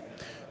true.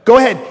 Go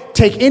ahead,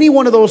 take any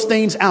one of those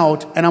things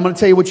out, and I'm going to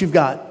tell you what you've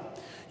got.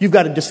 You've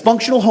got a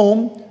dysfunctional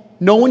home.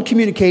 No one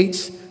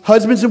communicates.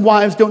 Husbands and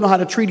wives don't know how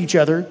to treat each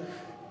other.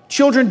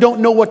 Children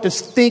don't know what to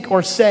think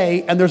or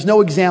say, and there's no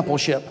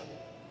exampleship.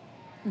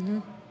 Mm-hmm.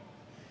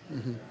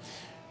 Mm-hmm.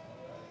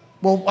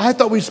 Well, I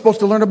thought we were supposed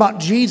to learn about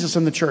Jesus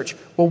in the church.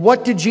 Well,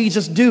 what did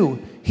Jesus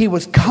do? He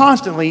was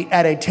constantly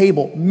at a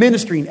table,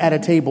 ministering at a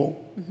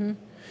table. Mm-hmm.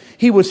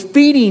 He was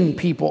feeding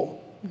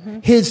people. Mm-hmm.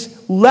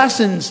 His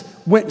lessons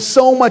went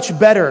so much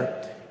better.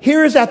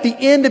 Here's at the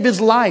end of his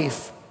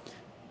life,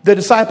 the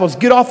disciples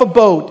get off a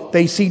boat.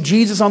 They see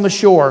Jesus on the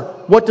shore.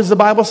 What does the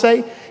Bible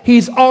say?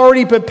 He's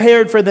already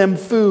prepared for them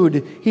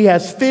food. He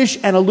has fish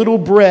and a little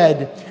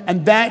bread.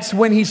 And that's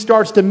when he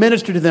starts to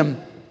minister to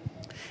them.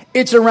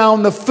 It's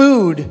around the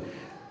food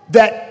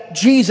that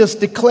Jesus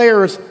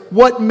declares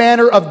what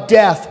manner of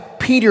death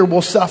Peter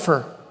will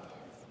suffer.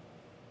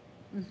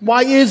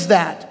 Why is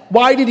that?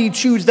 Why did he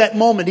choose that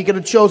moment? He could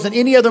have chosen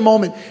any other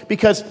moment,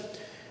 because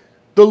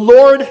the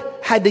Lord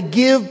had to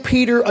give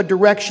Peter a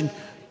direction.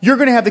 You're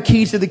going to have the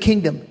keys to the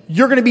kingdom.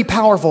 You're going to be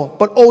powerful.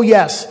 But oh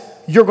yes,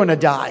 you're going to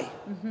die.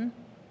 Mm-hmm.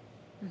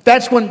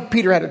 That's when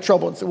Peter had a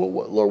trouble and said, well,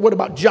 Lord, what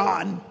about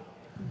John?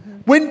 Mm-hmm.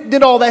 When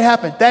did all that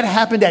happen? That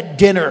happened at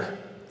dinner.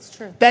 It's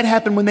true. That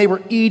happened when they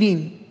were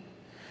eating.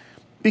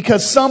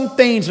 Because some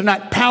things are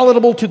not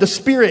palatable to the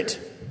spirit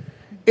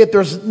if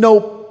there's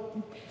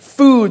no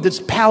food that's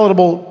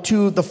palatable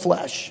to the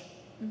flesh.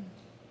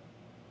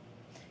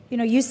 You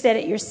know, you said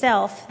it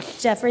yourself,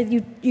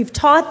 Jeffrey. You've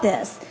taught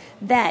this,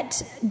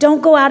 that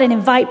don't go out and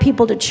invite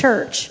people to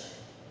church.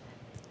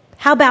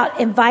 How about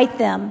invite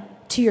them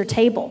to your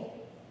table?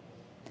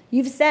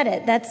 You've said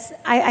it.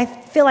 I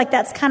feel like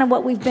that's kind of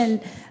what we've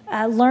been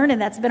learning.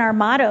 That's been our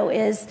motto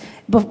is,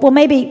 well,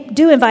 maybe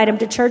do invite them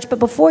to church, but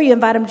before you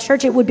invite them to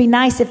church, it would be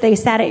nice if they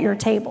sat at your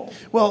table.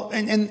 Well,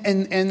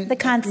 and the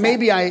concept.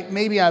 Maybe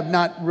I've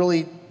not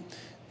really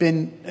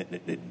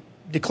been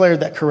declared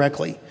that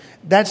correctly.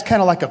 That's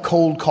kind of like a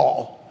cold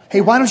call.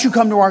 Hey, why don't you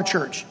come to our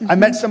church? Mm-hmm. I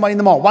met somebody in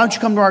the mall. Why don't you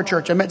come to our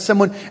church? I met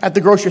someone at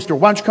the grocery store.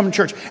 Why don't you come to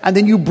church? And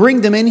then you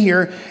bring them in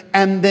here,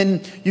 and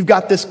then you've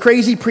got this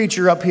crazy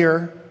preacher up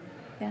here.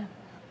 Yeah.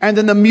 And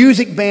then the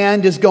music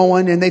band is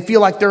going, and they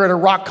feel like they're at a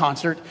rock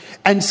concert.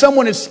 And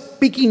someone is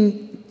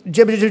speaking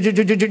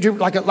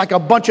like a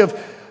bunch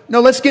of...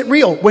 No, let's get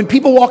real. When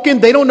people walk in,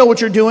 they don't know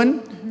what you're doing.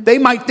 Mm-hmm. They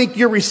might think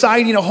you're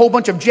reciting a whole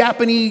bunch of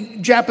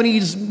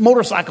Japanese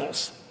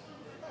motorcycles.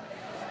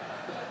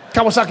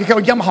 Kawasaki,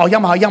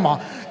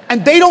 Yamaha.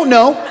 And they don't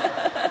know.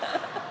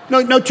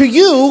 No, to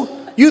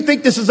you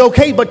think this is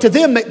okay, but to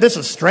them, this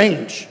is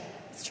strange.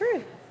 It's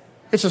true.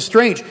 It's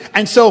strange.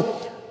 And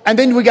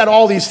then we got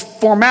all these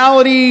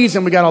formalities,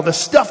 and we got all this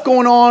stuff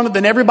going on, and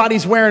then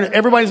everybody's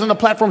on the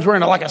platforms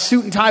wearing like a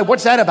suit and tie.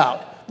 What's that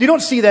about? You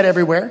don't see that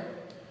everywhere.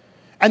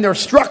 And there's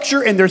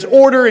structure, and there's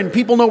order, and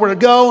people know where to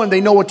go, and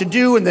they know what to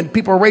do, and then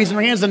people are raising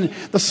their hands, and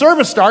the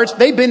service starts.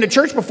 They've been to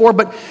church before,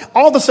 but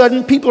all of a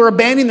sudden, people are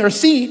abandoning their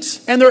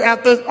seats, and they're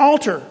at the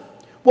altar.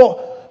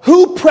 Well,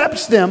 who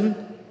preps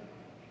them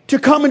to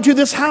come into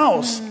this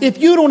house? If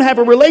you don't have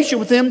a relationship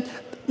with them,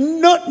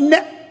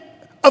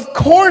 of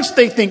course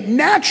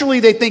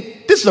naturally they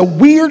think, this is a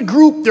weird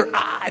group, they're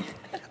odd.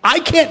 I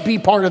can't be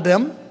part of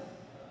them.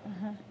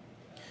 Uh-huh.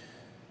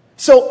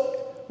 So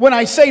when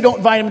I say don't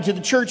invite them to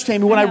the church,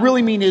 Tammy, what I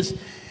really mean is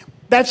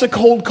that's a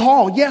cold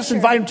call. Yes, sure.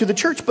 Invite them to the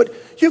church, but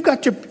you've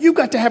got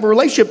to have a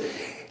relationship.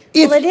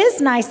 Well, it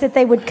is nice that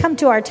they would come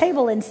to our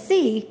table and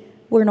see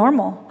we're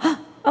normal.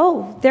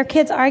 Oh, their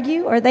kids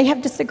argue, or they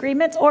have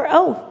disagreements, or,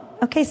 oh,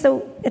 okay,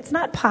 so it's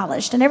not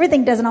polished, and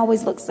everything doesn't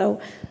always look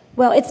so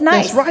well. It's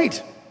nice. That's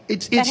right.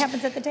 That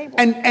happens at the table.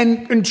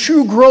 And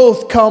true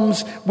growth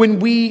comes when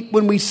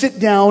we sit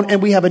down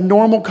and we have a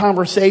normal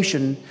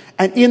conversation,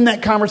 and in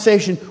that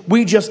conversation,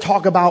 we just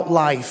talk about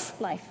life.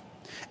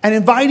 And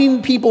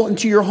inviting people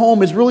into your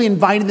home is really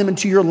inviting them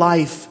into your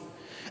life.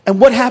 And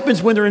what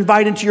happens when they're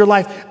invited into your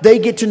life? They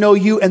get to know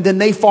you, and then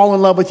they fall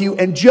in love with you.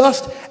 And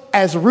just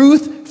as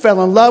Ruth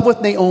fell in love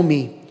with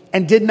Naomi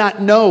and did not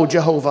know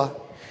Jehovah,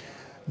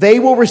 they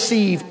will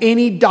receive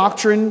any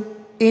doctrine,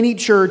 any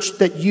church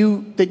that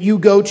you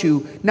go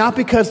to, not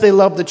because they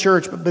love the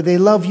church, but they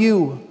love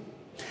you.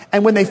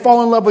 And when they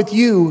fall in love with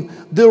you,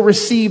 they'll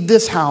receive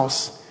this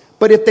house.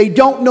 But if they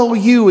don't know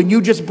you and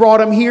you just brought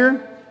them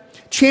here,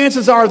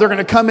 chances are they're going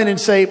to come in and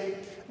say,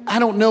 I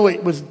don't know,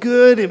 it was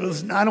good.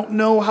 I don't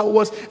know how it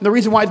was. And the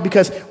reason why is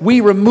because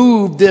we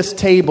removed this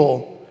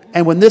table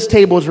And when this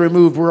table is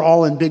removed, we're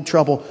all in big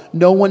trouble.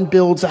 No one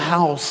builds a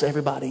house,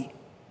 everybody,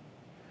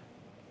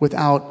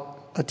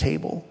 without a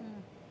table.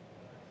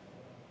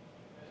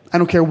 I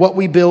don't care what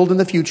we build in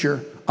the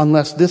future,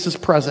 unless this is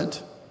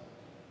present,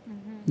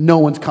 no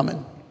one's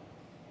coming.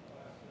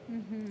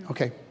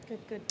 Okay.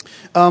 Good.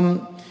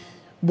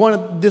 One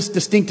of this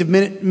distinctive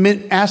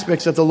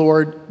aspects of the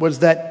Lord was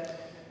that,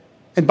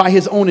 and by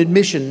his own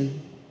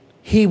admission,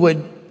 he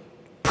would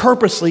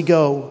purposely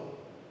go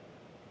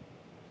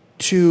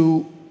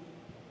to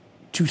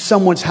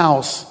someone's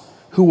house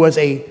who was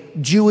a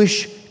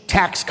Jewish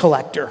tax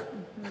collector.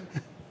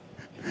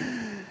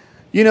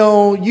 You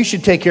know, you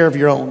should take care of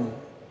your own.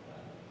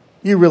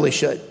 You really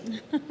should.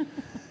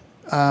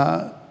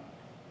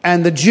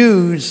 And the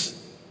Jews,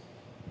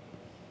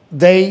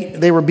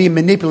 they were being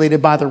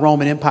manipulated by the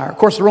Roman Empire. Of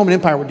course, the Roman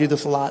Empire would do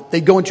this a lot.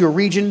 They'd go into a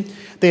region.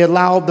 They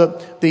allowed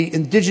the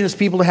indigenous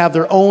people to have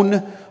their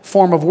own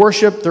form of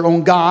worship, their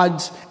own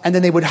gods. And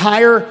then they would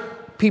hire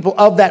people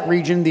of that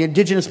region, the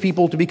indigenous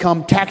people, to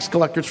become tax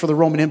collectors for the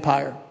Roman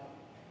Empire.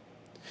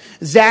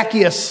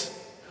 Zacchaeus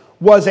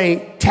was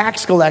a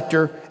tax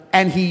collector,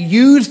 and he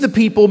used the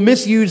people,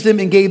 misused them,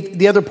 and gave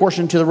the other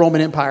portion to the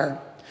Roman Empire.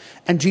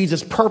 And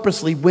Jesus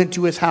purposely went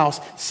to his house,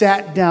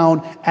 sat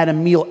down at a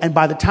meal. And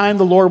by the time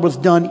the Lord was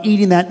done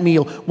eating that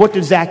meal, what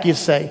did Zacchaeus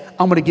say?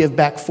 I'm going to give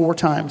back 4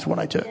 times what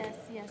I took.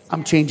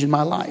 I'm changing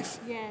my life.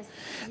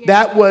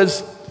 That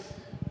was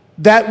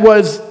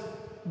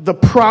the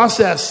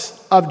process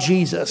of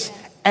Jesus.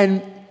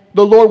 And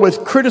the Lord was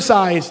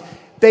criticized.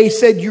 They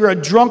said, you're a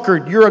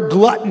drunkard. You're a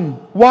glutton.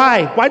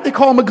 Why? Why did they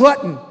call him a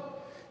glutton?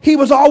 He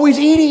was always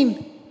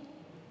eating.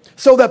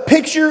 So the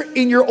picture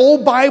in your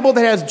old Bible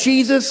that has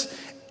Jesus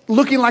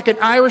looking like an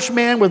Irish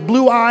man with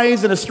blue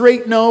eyes and a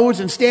straight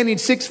nose and standing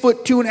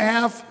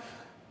 6'2.5",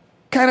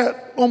 kind of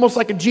almost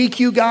like a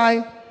GQ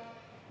guy,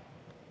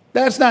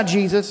 that's not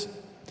Jesus.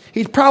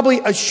 He's probably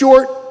a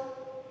short,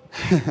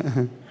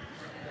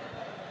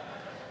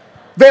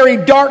 very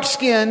dark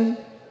skin,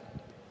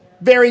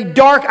 very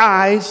dark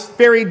eyes,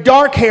 very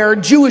dark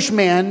haired Jewish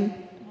man.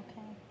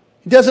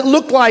 He doesn't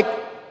look like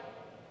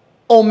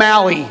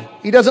O'Malley.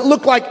 He doesn't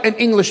look like an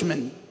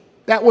Englishman.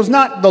 That was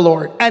not the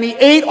Lord. And he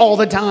ate all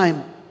the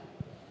time.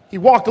 He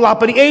walked a lot,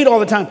 but he ate all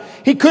the time.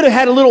 He could have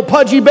had a little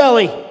pudgy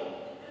belly.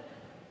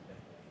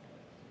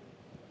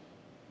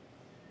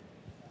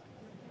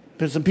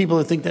 There's some people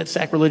that think that's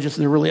sacrilegious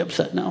and they're really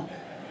upset now.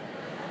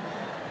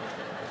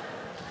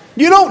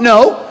 You don't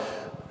know.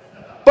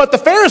 But the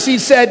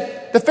Pharisees said,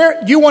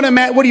 what do you want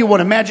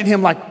to imagine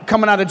him like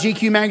coming out of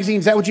GQ magazine?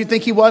 Is that what you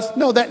think he was?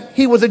 No, that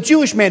he was a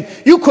Jewish man.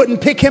 You couldn't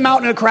pick him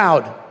out in a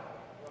crowd.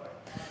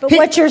 But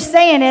what you're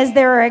saying is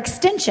there are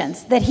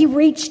extensions that he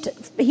reached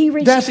further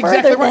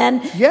exactly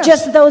right. than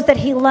just those that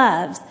he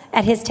loves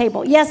at his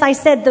table. Yes, I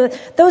said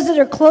those that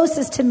are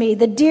closest to me,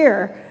 the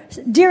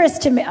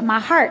dearest to me, my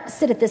heart,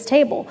 sit at this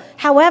table.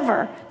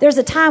 However, there's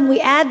a time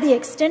we add the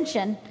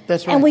extension.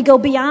 That's right. And we go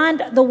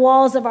beyond the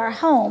walls of our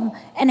home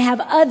and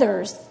have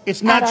others.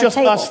 It's not just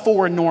table. Us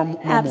four and no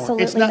more.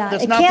 Absolutely not.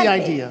 That's not the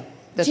idea.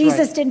 That's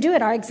Jesus right. didn't do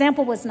it. Our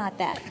example was not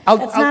that.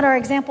 That's not our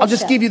example. I'll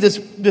just give you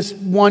this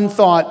one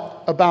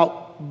thought about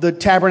the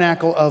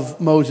tabernacle of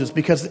Moses,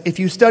 because if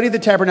you study the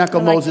tabernacle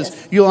of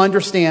Moses, you'll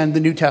understand the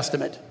New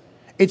Testament.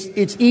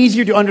 It's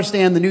easier to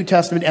understand the New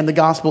Testament and the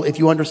gospel if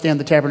you understand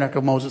the tabernacle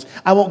of Moses.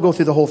 I won't go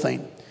through the whole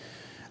thing.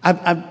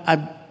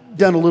 I've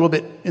done a little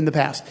bit in the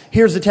past.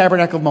 Here's the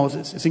tabernacle of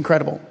Moses. It's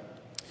incredible.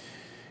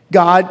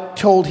 God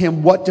told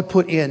him what to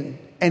put in,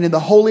 and in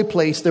the holy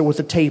place there was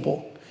a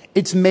table.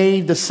 It's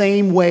made the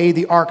same way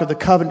the Ark of the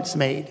Covenant's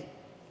made.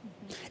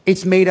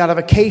 It's made out of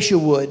acacia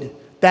wood.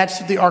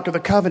 That's the Ark of the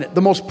Covenant.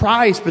 The most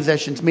prized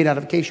possession's made out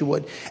of acacia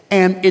wood.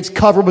 And it's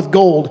covered with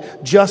gold,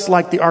 just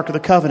like the Ark of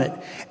the Covenant.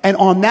 And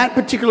on that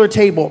particular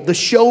table, the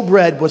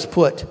showbread was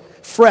put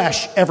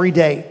fresh every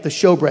day, the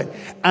showbread.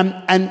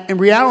 And in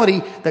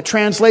reality, the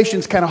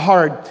translation's kind of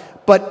hard.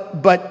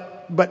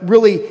 But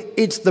really,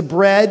 it's the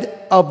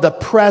bread of the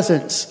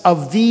presence,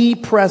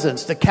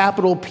 the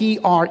capital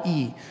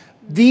P-R-E.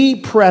 The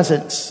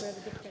presence.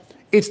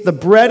 It's the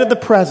bread of the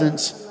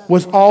presence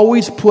was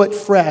always put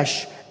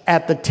fresh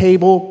at the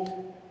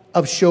table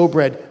of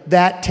showbread,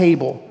 that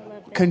table,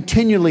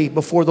 continually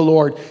before the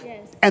Lord.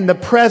 Yes. And the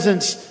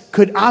presence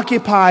could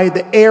occupy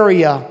the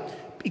area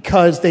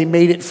because they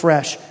made it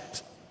fresh.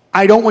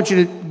 I don't want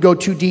you to go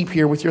too deep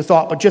here with your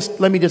thought, but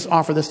let me just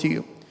offer this to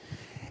you.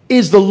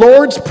 Is the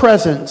Lord's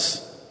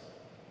presence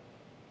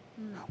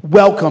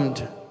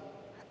welcomed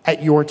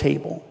at your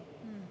table?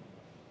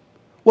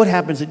 What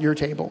happens at your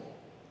table?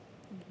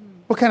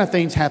 What kind of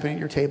things happen at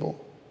your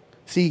table?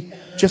 See,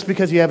 just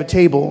because you have a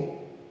table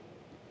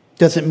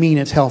doesn't mean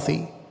it's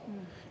healthy.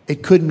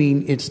 It could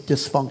mean it's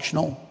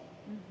dysfunctional.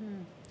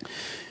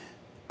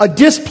 A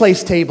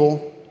displaced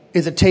table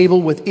is a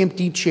table with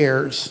empty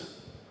chairs.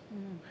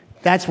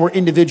 That's where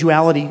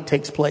individuality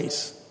takes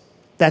place.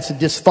 That's a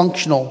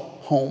dysfunctional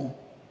home.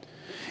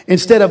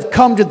 Instead of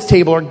come to the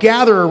table or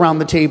gather around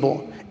the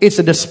table, It's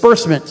a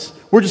disbursement.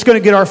 We're just going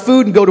to get our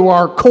food and go to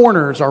our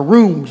corners, our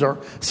rooms, or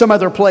some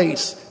other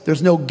place.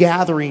 There's no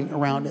gathering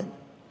around it.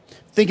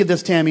 Think of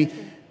this, Tammy.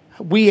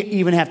 We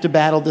even have to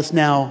battle this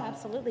now.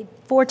 Absolutely.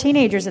 4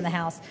 teenagers in the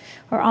house,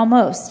 or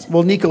almost.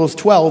 Well, Nico's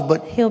 12,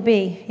 but He'll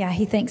be. Yeah,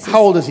 he thinks.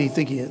 How old does he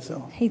think he is?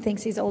 So he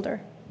thinks he's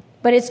older.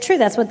 But it's true.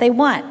 That's what they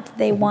want.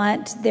 They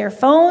want their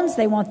phones.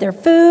 They want their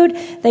food.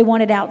 They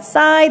want it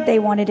outside. They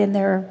want it in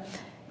their...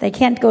 They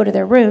can't go to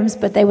their rooms,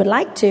 but they would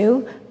like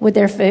to with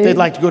their food. They'd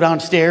like to go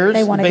downstairs,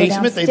 they want the to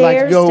basement. Go They'd like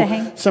to go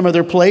hang. some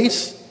other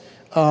place.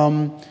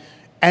 And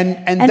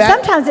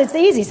sometimes it's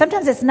easy.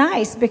 Sometimes it's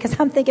nice because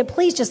I'm thinking,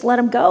 please just let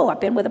them go.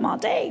 I've been with them all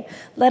day.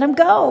 Let them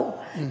go.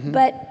 Mm-hmm.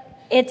 But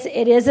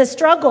it is a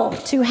struggle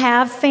to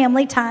have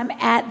family time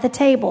at the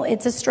table.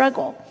 It's a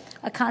struggle,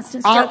 a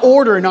constant struggle. Our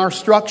order and our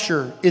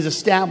structure is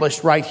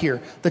established right here.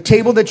 The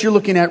table that you're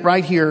looking at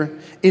right here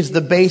is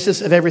the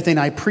basis of everything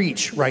I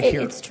preach right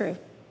here. It's true.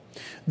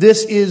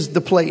 This is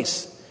the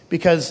place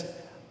because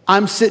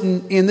I'm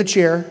sitting in the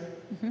chair.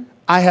 Mm-hmm.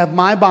 I have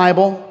my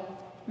Bible,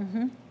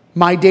 mm-hmm.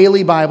 my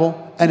daily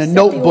Bible, and a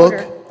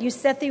notebook. You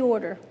set the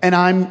order. And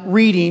I'm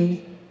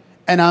reading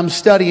and I'm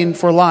studying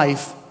for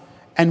life.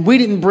 And we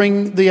didn't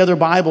bring the other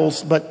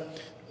Bibles, but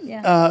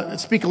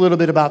speak a little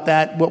bit about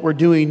that, what we're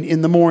doing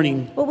in the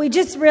morning. Well, we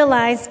just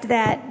realized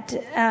that,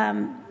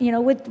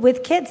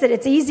 with kids, that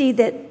it's easy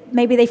that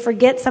maybe they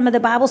forget some of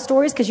the Bible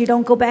stories because you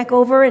don't go back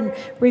over and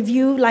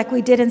review like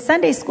we did in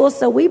Sunday school.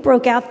 So we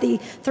broke out the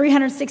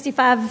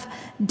 365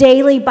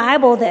 daily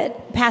Bible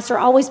that Pastor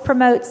always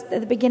promotes at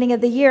the beginning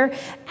of the year.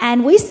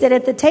 And we sit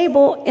at the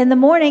table in the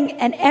morning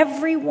and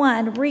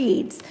everyone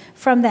reads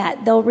from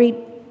that. They'll read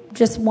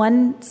just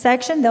one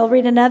section, they'll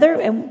read another,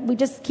 and we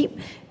just keep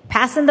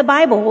passing the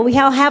Bible. Well, we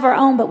all have our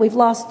own, but we've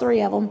lost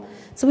 3 of them.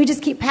 So we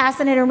just keep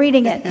passing it and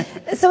reading it.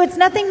 So it's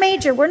nothing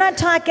major. We're not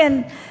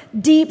talking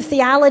deep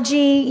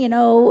theology,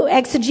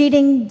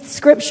 exegeting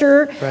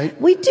scripture.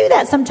 Right. We do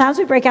that sometimes.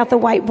 We break out the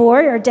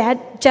whiteboard, or Dad,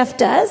 Jeff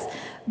does.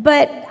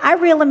 But I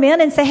reel them in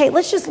and say, hey,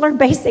 let's just learn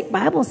basic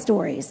Bible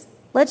stories.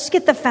 Let's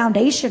get the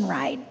foundation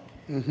right.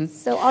 Mm-hmm.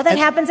 So all that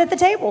happens at the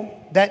table.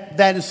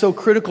 That is so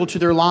critical to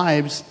their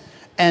lives.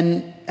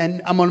 And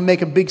I'm going to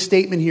make a big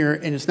statement here,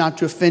 and it's not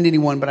to offend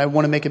anyone, but I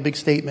want to make a big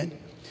statement.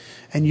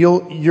 And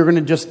you're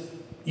going to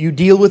you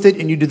deal with it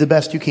and you do the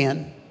best you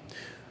can.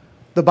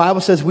 The Bible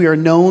says we are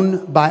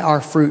known by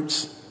our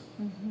fruits.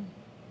 Mm-hmm.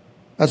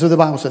 That's what the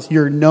Bible says.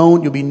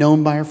 You'll be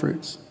known by our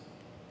fruits.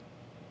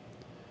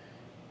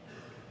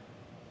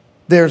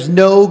 There's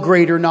no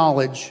greater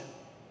knowledge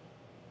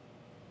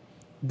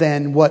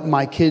than what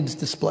my kids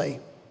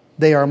display.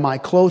 They are my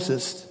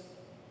closest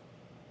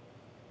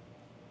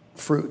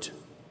fruit.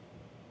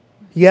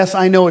 Yes,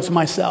 I know it's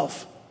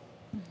myself.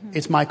 Mm-hmm.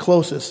 It's my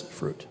closest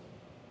fruit.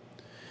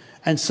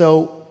 And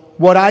so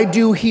what I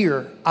do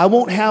here, I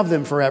won't have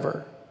them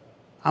forever.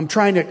 I'm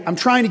trying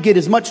to get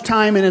as much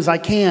time in as I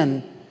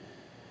can.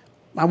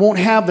 I won't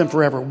have them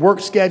forever. Work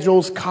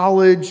schedules,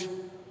 college,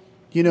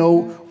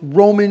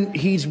 Roman,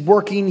 he's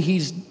working,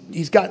 he's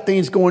got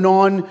things going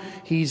on,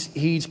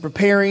 he's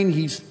preparing,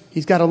 he's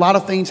got a lot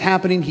of things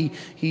happening.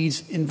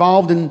 He's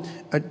involved in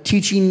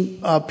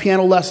teaching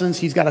piano lessons.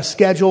 He's got a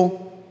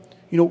schedule.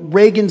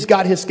 Reagan's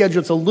got his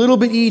schedule. It's a little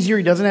bit easier.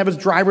 He doesn't have his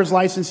driver's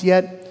license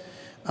yet.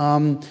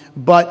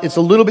 But it's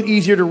a little bit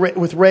easier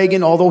with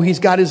Reagan, although he's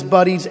got his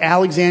buddies.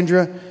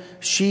 Alexandra,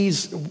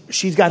 she's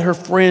got her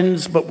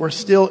friends, but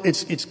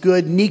it's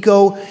good.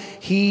 Nico,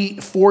 he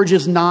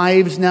forges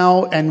knives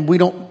now, and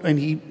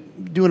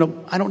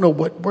I don't know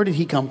where did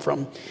he come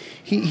from?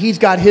 He's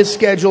got his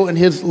schedule and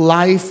his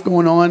life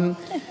going on.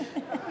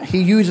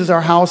 He uses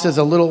our house as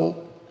a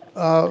little,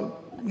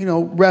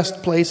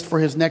 rest place for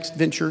his next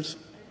ventures.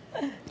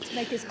 To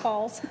make his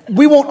calls.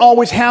 We won't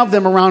always have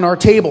them around our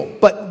table,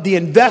 but the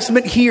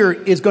investment here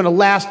is going to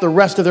last the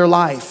rest of their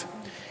life.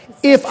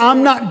 If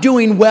I'm not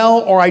doing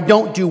well or I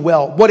don't do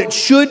well, what it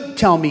should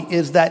tell me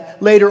is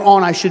that later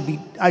on I should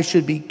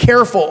be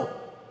careful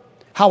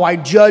how I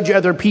judge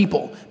other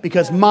people,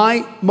 because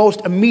my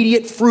most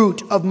immediate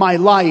fruit of my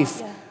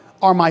life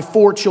are my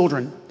 4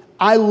 children.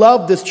 I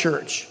love this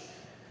church.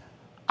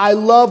 I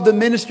love the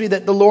ministry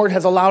that the Lord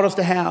has allowed us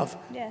to have.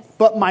 Yes.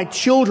 But my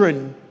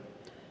children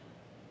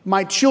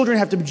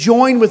have to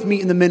join with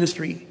me in the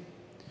ministry.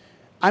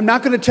 I'm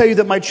not going to tell you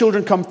that my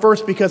children come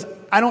first, because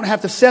I don't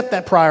have to set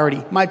that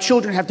priority. My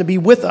children have to be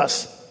with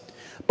us.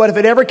 But if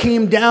it ever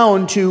came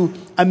down to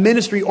a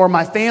ministry or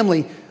my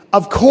family,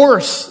 of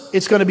course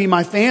it's going to be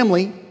my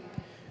family.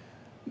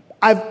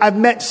 I've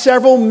met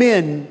several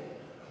men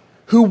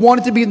who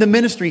wanted to be in the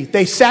ministry.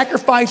 They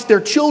sacrificed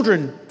their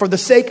children for the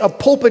sake of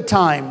pulpit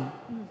time.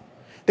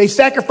 They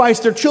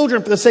sacrificed their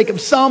children for the sake of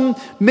some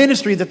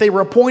ministry that they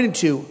were appointed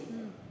to.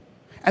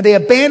 And they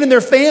abandoned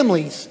their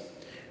families.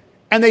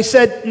 And they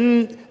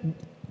said,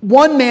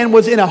 one man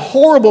was in a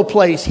horrible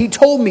place. He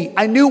told me,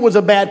 I knew it was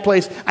a bad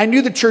place. I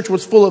knew the church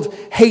was full of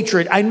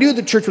hatred. I knew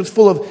the church was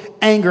full of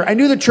anger. I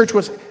knew the church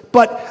was,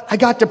 but I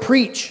got to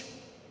preach.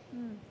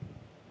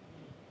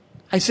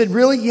 I said,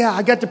 really? Yeah,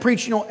 I got to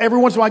preach. Every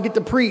once in a while I get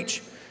to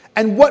preach.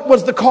 And what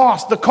was the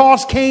cost? The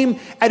cost came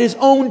at his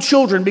own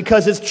children,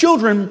 because his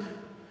children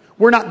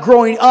were not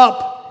growing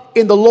up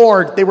in the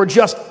Lord. They were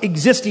just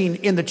existing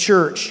in the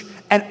church.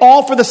 And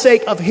all for the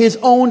sake of his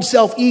own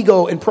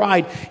self-ego and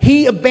pride.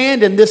 He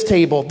abandoned this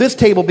table. This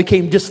table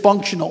became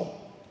dysfunctional.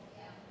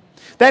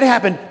 That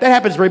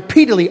happens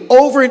repeatedly,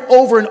 over and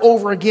over and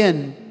over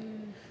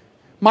again.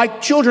 My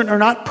children are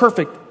not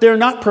perfect. They're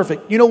not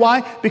perfect. You know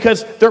why?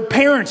 Because their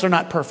parents are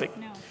not perfect.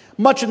 No.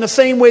 Much in the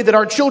same way that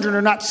our children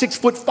are not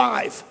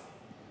 6'5".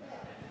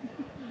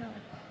 No.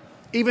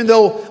 Even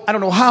though, I don't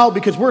know how,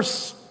 because we're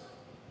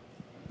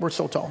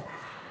so tall.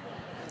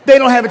 They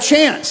don't have a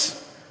chance.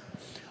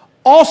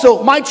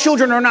 Also, my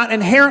children are not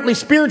inherently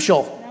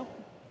spiritual.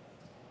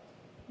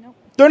 Nope.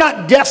 They're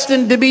not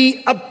destined to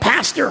be a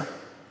pastor.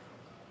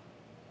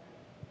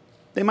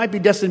 They might be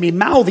destined to be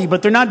mouthy,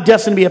 but they're not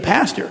destined to be a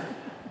pastor.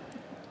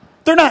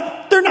 They're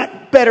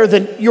not better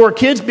than your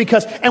kids,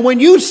 because, and when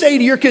you say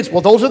to your kids,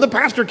 well, those are the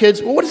pastor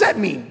kids, well, what does that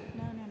mean?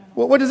 No.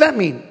 Well, what does that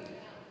mean?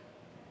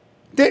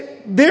 They're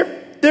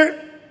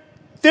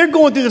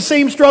going through the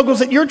same struggles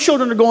that your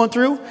children are going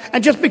through.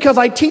 And just because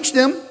I teach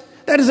them,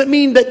 that doesn't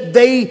mean that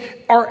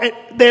they are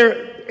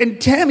there,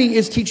 and Tammy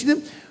is teaching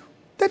them.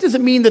 That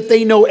doesn't mean that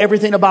they know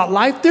everything about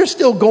life. They're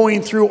still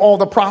going through all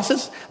the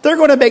process. They're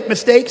going to make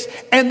mistakes,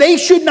 and they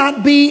should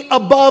not be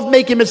above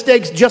making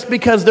mistakes just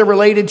because they're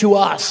related to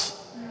us.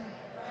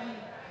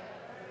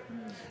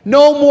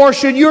 No more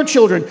should your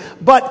children.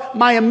 But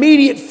my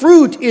immediate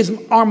fruit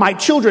are my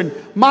children.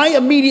 My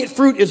immediate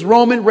fruit is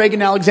Roman,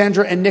 Reagan,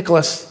 Alexandra, and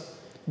Nicholas.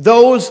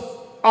 Those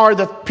are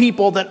the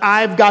people that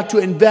I've got to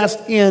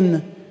invest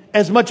in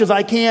as much as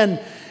I can.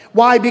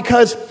 Why?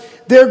 Because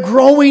they're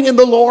growing in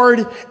the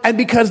Lord, and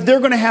because they're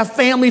going to have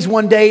families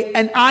one day,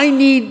 and I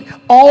need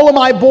all of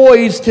my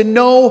boys to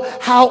know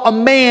how a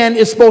man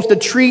is supposed to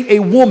treat a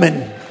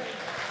woman.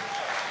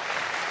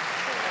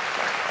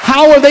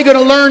 How are they going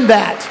to learn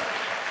that?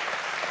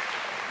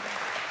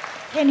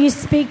 Can you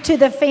speak to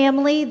the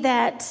family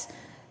that,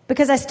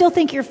 because I still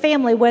think your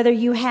family, whether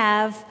you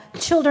have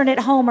children at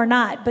home or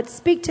not, but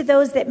speak to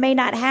those that may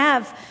not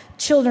have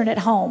children at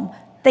home.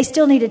 They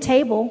still need a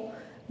table.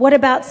 What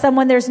about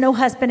someone, there's no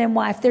husband and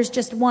wife, there's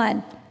just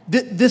one?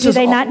 Do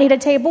they not need a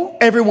table?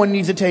 Everyone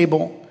needs a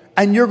table.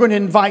 And you're going to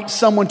invite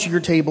someone to your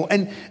table.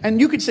 And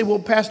you could say, well,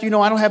 Pastor,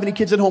 I don't have any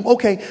kids at home.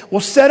 Okay,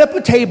 well, set up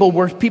a table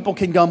where people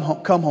can come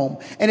home.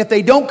 And if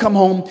they don't come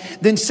home,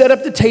 then set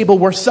up the table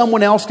where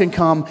someone else can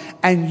come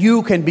and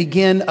you can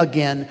begin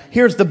again.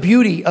 Here's the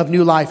beauty of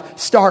new life.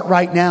 Start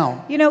right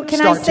now.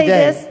 Can I say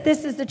this?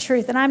 This is the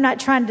truth. And I'm not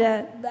trying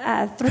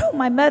to throw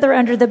my mother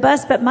under the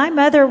bus, but my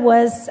mother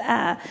was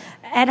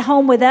at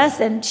home with us,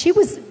 and she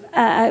was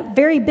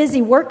very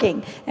busy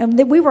working, and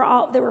there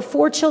were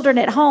 4 children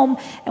at home,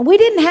 and we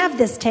didn't have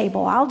this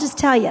table. I'll just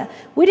tell you,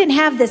 we didn't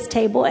have this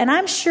table, and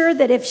I'm sure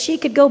that if she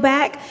could go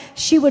back,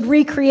 she would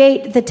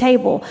recreate the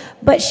table.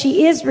 But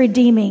she is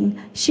redeeming.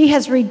 She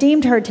has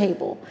redeemed her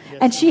table,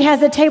 and she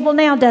has a table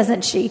now,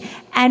 doesn't she?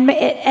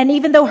 And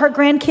even though her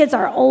grandkids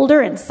are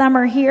older and some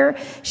are here,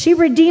 she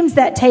redeems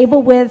that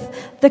table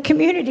with the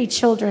community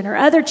children or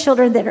other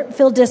children that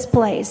feel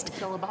displaced.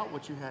 Tell about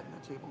what you had in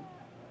that table.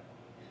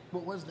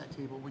 What was that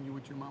table when you were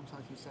at your mom's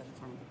house? You sat in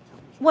front of the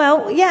television.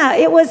 Well, yeah,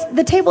 it was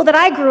the table that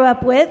I grew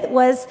up with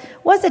was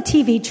a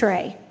TV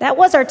tray. That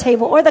was our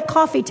table, or the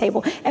coffee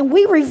table. And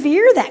we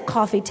revere that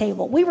coffee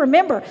table. We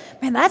remember,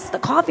 man, that's the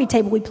coffee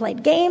table we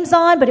played games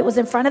on, but it was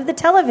in front of the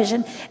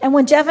television. And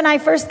when Jeff and I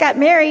first got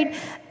married,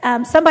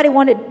 somebody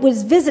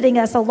was visiting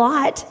us a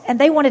lot, and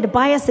they wanted to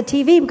buy us a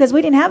TV because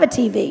we didn't have a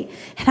TV.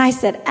 And I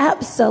said,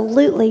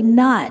 absolutely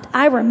not.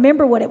 I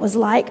remember what it was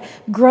like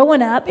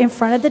growing up in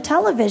front of the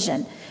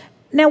television.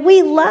 Now,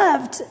 we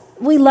loved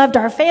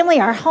our family,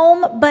 our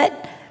home,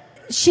 but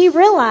she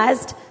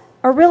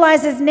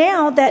realizes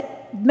now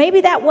that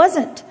maybe that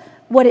wasn't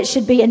what it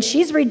should be, and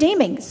she's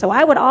redeeming. So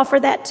I would offer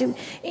that to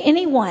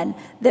anyone,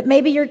 that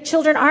maybe your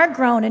children are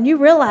grown and you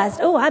realized,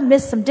 oh, I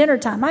missed some dinner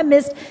time. I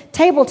missed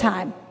table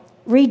time.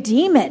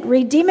 Redeem it.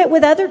 Redeem it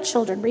with other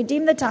children.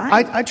 Redeem the time.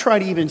 I try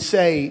to even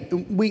say,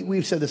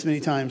 we've said this many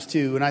times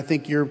too, and I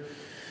think you've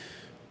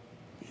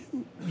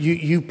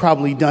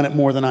probably done it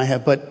more than I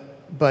have,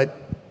 but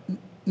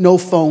no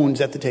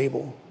phones at the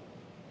table.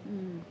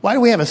 Why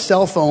do we have a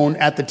cell phone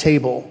at the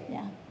table?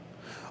 Yeah.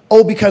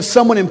 Oh, because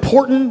someone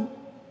important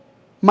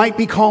might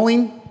be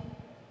calling?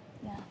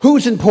 Yeah.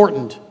 Who's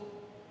important?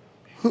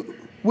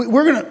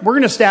 We're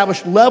gonna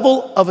establish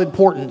level of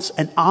importance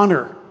and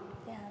honor.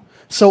 Yeah.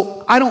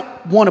 So I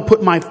don't want to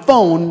put my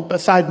phone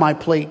beside my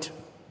plate.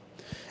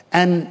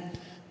 And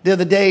the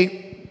other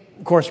day,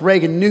 of course,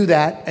 Reagan knew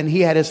that, and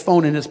he had his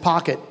phone in his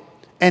pocket,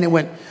 and it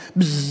went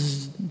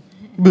bzz,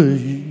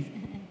 bzz.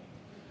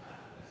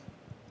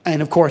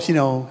 And of course,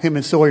 him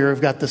and Sawyer have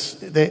got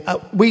this.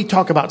 We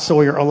talk about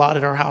Sawyer a lot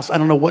at our house. I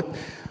don't know what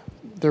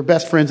they're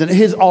best friends,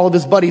 and all of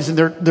his buddies, and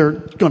they're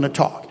going to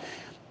talk.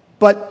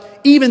 But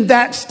even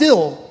that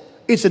still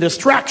is a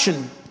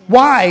distraction.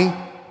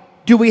 Why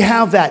do we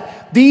have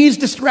that? These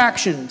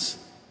distractions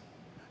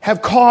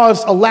have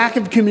caused a lack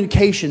of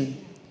communication,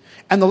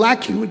 And the lack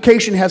of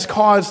communication has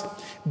caused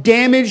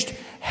damaged,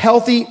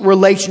 healthy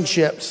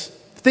relationships.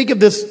 Think of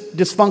this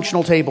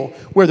dysfunctional table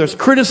where there's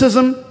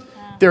criticism,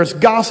 there's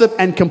gossip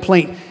and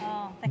complaint.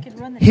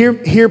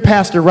 Here,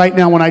 Pastor, right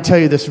now when I tell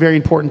you this very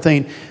important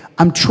thing,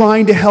 I'm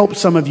trying to help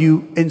some of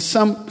you, and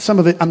some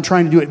of it, I'm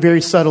trying to do it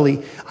very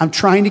subtly. I'm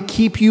trying to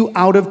keep you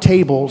out of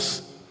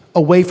tables,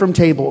 away from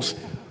tables,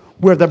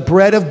 where the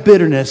bread of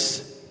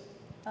bitterness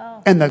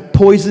and the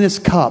poisonous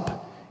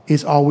cup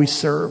is always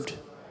served.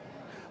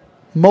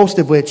 Most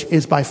of which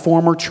is by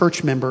former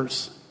church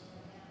members.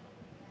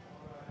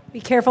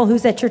 Be careful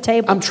who's at your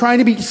table. I'm trying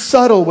to be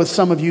subtle with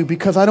some of you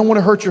because I don't want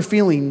to hurt your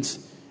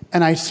feelings.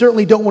 And I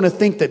certainly don't want to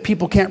think that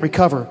people can't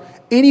recover.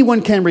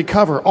 Anyone can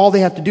recover. All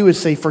they have to do is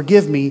say,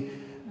 forgive me.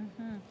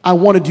 I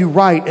want to do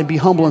right and be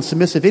humble and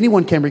submissive.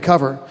 Anyone can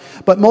recover.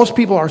 But most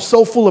people are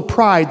so full of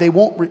pride, they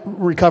won't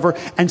recover.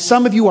 And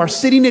some of you are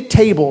sitting at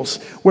tables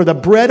where the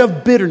bread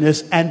of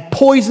bitterness and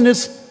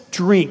poisonous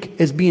drink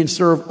is being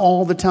served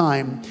all the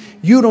time.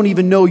 You don't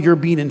even know you're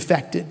being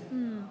infected.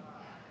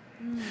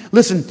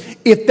 Listen,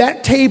 if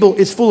that table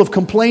is full of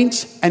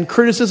complaints and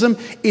criticism,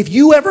 if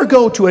you ever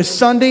go to a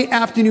Sunday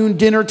afternoon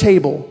dinner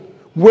table,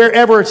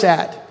 wherever it's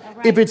at,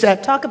 right. if it's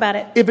at, talk about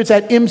it. If it's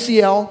at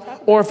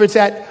MCL or if it's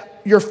at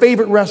your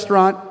favorite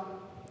restaurant,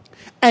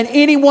 and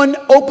anyone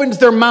opens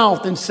their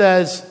mouth and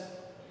says,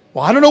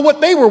 well, I don't know what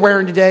they were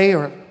wearing today,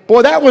 or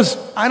boy, that was,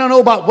 I don't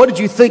know about, what did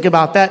you think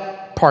about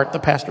that part, the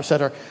pastor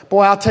said, or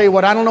boy, I'll tell you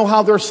what, I don't know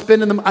how they're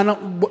spending them.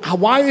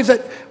 Why is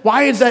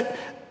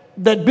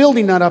that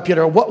building not up yet?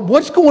 Or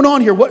what's going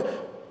on here?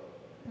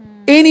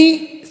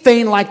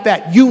 Anything like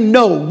that, you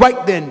know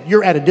right then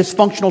you're at a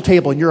dysfunctional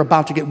table and you're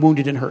about to get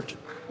wounded and hurt.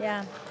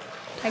 Yeah.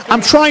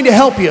 I'm trying to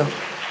help you.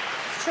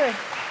 It's true.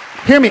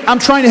 Hear me, I'm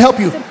trying to help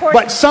you.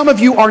 But some of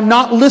you are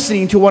not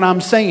listening to what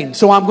I'm saying.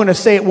 So I'm going to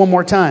say it one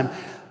more time.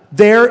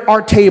 There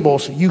are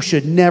tables you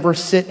should never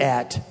sit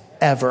at,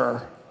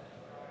 ever.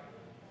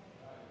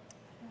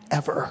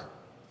 Ever.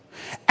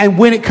 And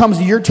when it comes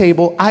to your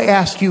table, I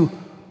ask you,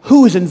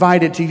 who is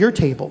invited to your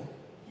table?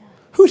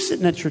 Who's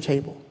sitting at your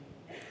table?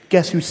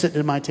 Guess who's sitting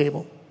at my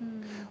table?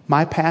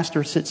 My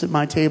pastor sits at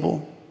my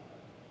table.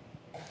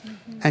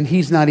 And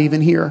he's not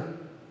even here.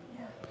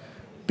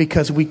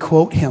 Because we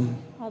quote him.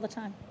 All the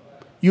time.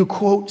 You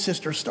quote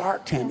Sister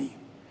Stark, Tammy.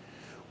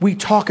 We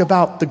talk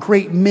about the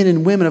great men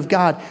and women of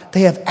God.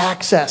 They have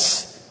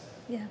access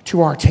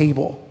to our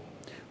table.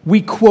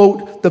 We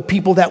quote the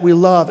people that we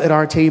love at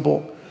our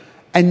table.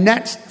 And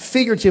that's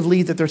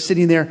figuratively that they're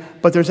sitting there,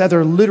 but there's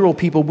other literal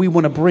people we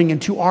want to bring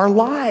into our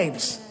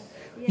lives.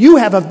 You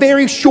have a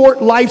very short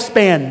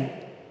lifespan.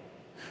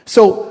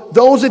 So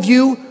those of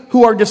you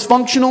who are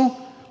dysfunctional,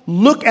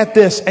 look at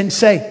this and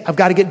say, I've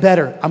got to get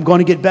better. I'm going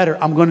to get better.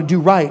 I'm going to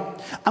do right.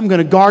 I'm going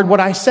to guard what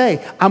I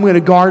say. I'm going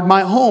to guard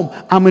my home.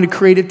 I'm going to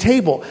create a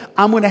table.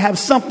 I'm going to have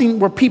something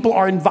where people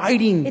are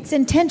inviting. It's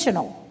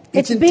intentional.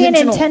 It's being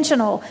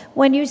intentional.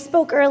 When you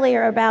spoke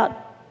earlier about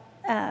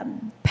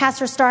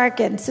Pastor Stark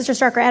and Sister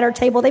Stark are at our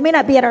table. They may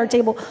not be at our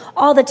table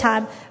all the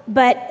time,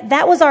 but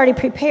that was already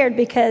prepared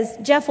because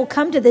Jeff will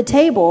come to the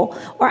table,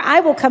 or I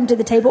will come to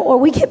the table, or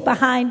we get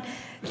behind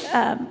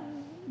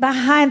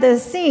the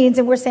scenes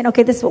and we're saying,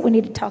 okay, this is what we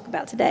need to talk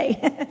about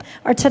today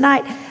or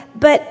tonight.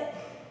 But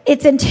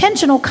it's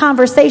intentional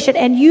conversation,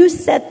 and you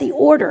set the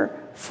order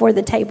for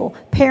the table.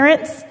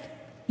 Parents,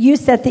 you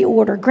set the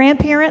order.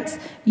 Grandparents,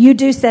 you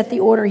do set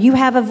the order. You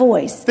have a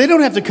voice. They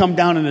don't have to come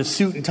down in a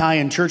suit and tie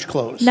and church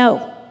clothes.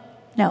 No,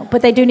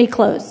 but they do need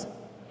clothes.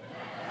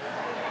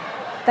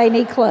 They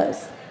need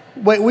clothes.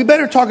 Wait, we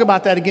better talk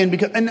about that again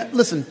because, and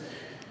listen,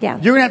 you're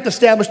going to have to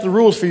establish the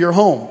rules for your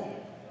home.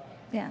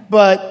 Yeah.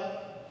 But,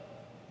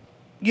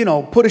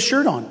 put a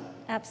shirt on.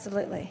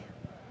 Absolutely.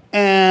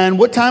 And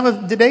what time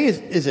of the day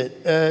is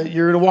it?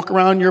 You're going to walk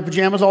around in your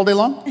pajamas all day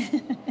long?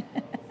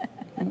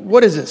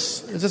 What is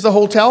this? Is this a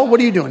hotel? What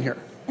are you doing here?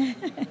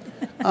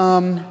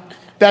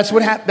 That's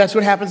what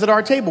happens at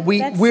our table.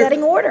 We're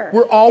setting order.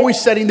 We're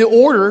always setting the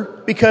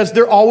order because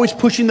they're always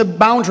pushing the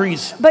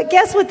boundaries. But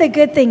guess what the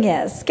good thing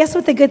is? Guess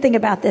what the good thing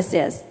about this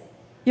is?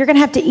 You're going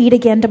to have to eat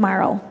again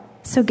tomorrow.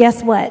 So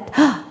guess what?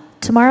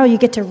 Tomorrow you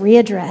get to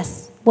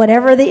readdress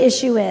whatever the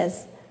issue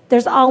is.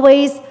 There's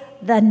always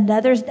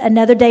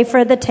another day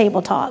for the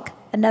table talk,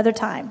 another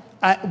time.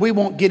 We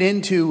won't get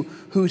into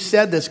who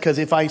said this because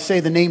if I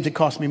say the names, it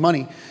costs me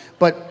money.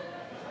 But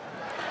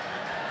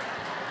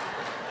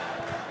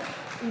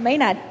you may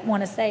not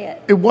want to say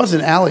it. It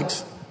wasn't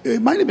Alex.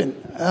 It might have been.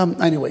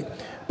 Anyway,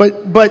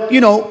 but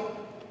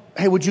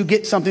hey, would you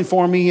get something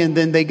for me? And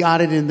then they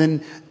got it, and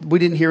then we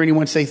didn't hear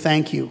anyone say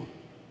thank you.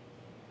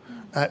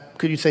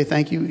 Could you say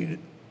thank you?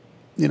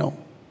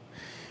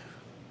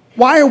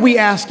 Why are we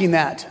asking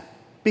that?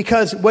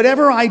 Because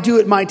whatever I do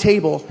at my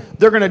table,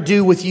 they're going to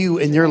do with you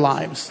in their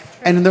lives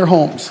and in their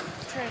homes.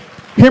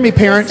 Hear me,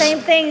 parents.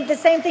 The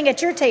same thing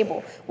at your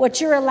table.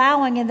 What you're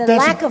allowing in the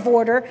lack of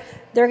order,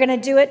 they're going to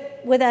do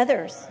it with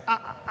others.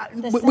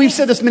 We've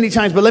said this many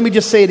times, but let me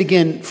just say it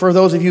again for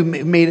those of you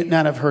who may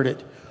not have heard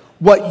it.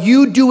 What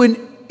you do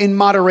in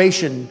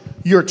moderation,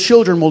 your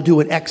children will do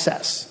in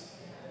excess.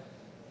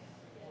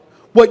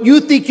 What you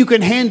think you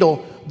can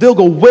handle, they'll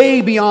go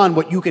way beyond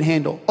what you can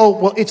handle. Oh,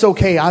 well, it's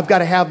okay. I've got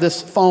to have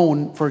this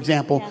phone, for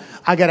example. Yeah.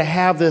 I got to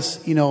have this,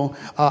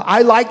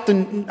 I like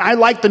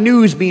the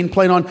news being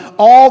played on,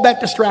 all that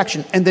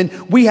distraction. And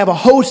then we have a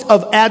host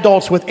of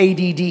adults with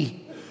ADD.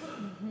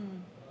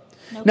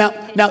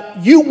 Now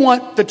you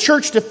want the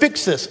church to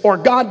fix this or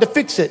God to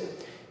fix it.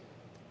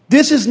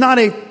 This is not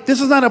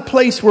a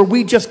place where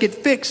we just get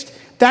fixed.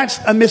 That's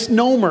a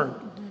misnomer.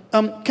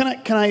 Can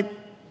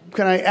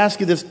I ask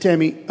you this,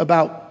 Tammy,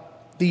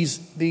 about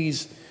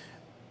these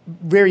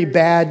very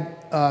bad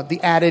the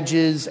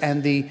adages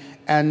and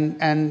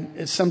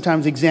and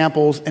sometimes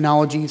examples,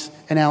 analogies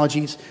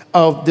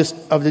of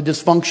the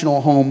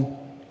dysfunctional home.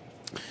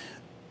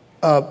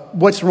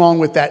 What's wrong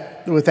with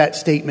that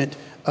statement?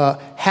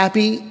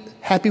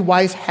 Happy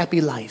wife,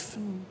 happy life.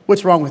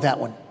 What's wrong with that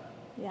one?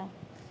 Yeah.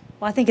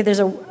 Well, I think there's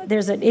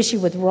an issue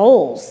with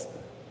roles.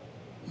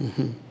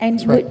 Mm-hmm. And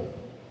that's right.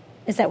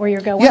 Is that where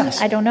you're going?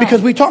 Yes. I don't know.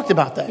 Because we talked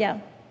about that. Yeah.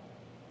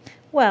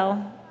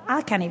 Well,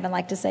 I can't even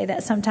like to say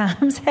that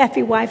sometimes.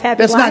 Happy wife, happy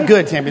That's life. That's not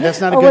good, Tammy.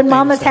 That's not a or good when thing.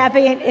 Mama's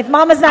happy. And if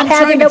Mama's not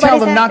happy, nobody's happy. I'm trying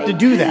to tell them not to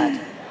do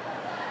that.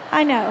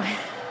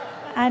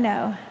 I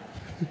know.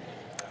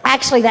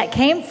 Actually, that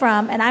came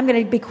from, and I'm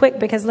going to be quick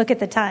because look at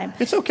the time.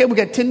 It's okay. We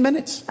got 10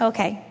 minutes.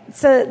 Okay.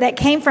 So that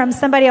came from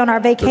somebody on our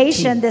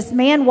vacation. 13. This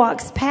man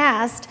walks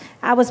past.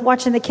 I was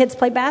watching the kids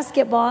play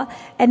basketball,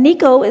 and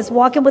Nico is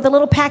walking with a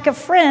little pack of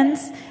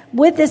friends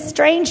with this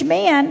strange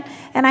man,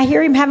 and I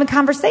hear him having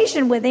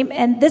conversation with him,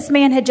 and this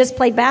man had just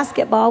played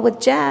basketball with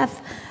Jeff,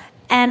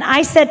 and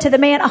I said to the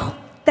man, "Oh,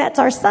 that's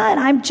our son.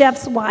 I'm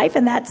Jeff's wife,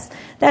 and that's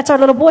our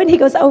little boy." And he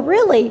goes, "Oh,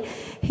 really?"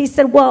 He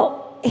said,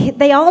 "Well,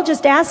 they all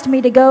just asked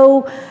me to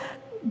go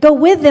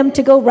with them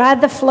to go ride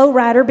the Flow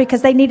Rider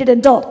because they needed an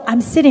adult.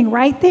 I'm sitting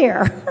right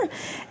there."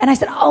 And I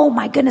said, "Oh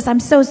my goodness,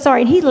 I'm so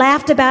sorry." And he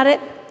laughed about it.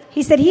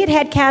 He said he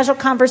had casual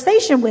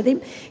conversation with him.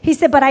 He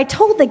said, "But I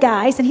told the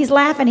guys," and he's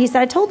laughing. He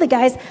said, "I told the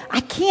guys, I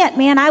can't,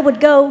 man. I would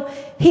go."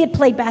 He had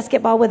played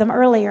basketball with them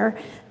earlier,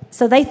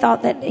 so they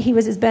thought that he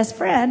was his best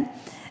friend.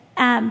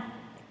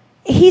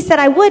 He said,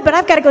 "I would, but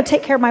I've got to go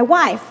take care of my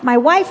wife. My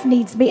wife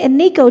needs me." And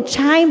Nico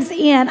chimes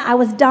in. I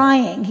was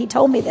dying. He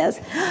told me this.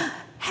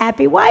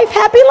 Happy wife,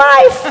 happy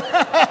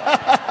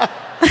life.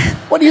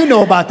 What do you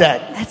know about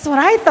that? That's what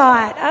I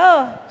thought.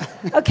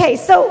 Oh, okay.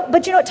 So,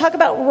 but talk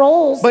about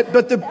roles but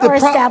the are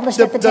established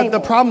at the table. The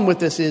problem with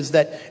this is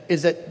that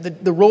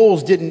the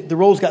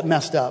roles got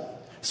messed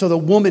up. So the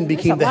woman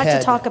became the head.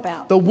 There's a lot to talk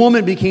about. The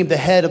woman became the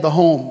head of the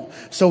home.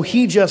 So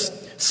he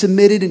just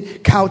submitted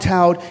and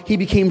kowtowed. He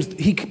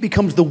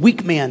becomes the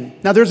weak man.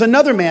 Now there's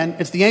another man.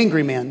 It's the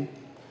angry man.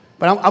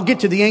 But I'll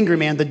get to the angry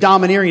man, the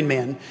domineering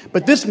man.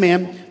 But this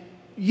man,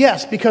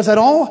 yes, because that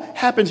all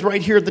happens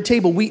right here at the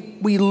table.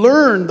 We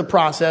learn the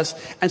process.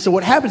 And so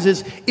what happens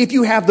is if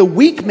you have the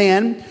weak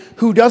man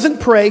who doesn't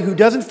pray, who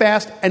doesn't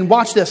fast, and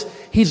watch this,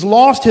 he's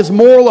lost his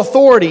moral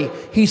authority.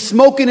 He's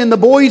smoking in the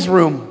boys'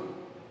 room.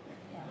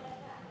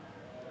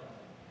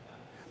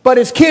 But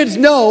his kids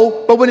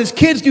know, but when his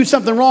kids do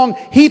something wrong,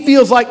 he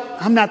feels like,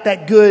 I'm not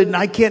that good and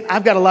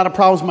I've got a lot of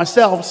problems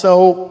myself,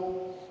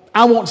 so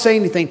I won't say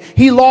anything.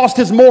 He lost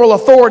his moral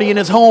authority in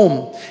his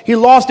home. He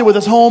lost it with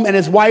his home, and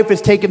his wife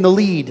has taken the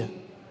lead.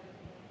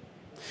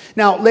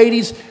 Now,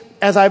 ladies,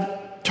 as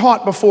I've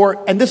taught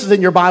before, and this is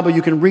in your Bible,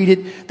 you can read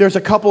it. There's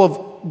a couple of,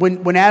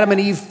 when Adam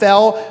and Eve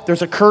fell,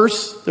 there's a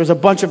curse. There's a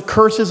bunch of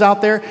curses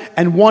out there.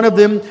 And one of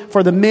them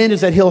for the men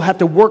is that he'll have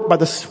to work by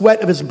the sweat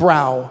of his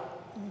brow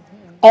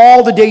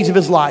all the days of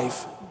his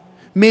life.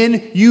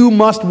 Men, you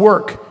must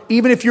work.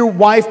 Even if your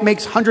wife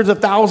makes hundreds of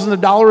thousands of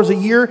dollars a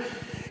year,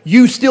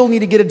 you still need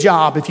to get a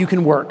job if you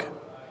can work.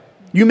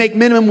 You make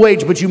minimum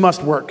wage, but you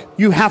must work.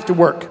 You have to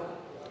work.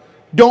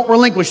 Don't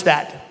relinquish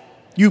that.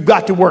 You've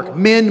got to work.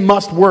 Men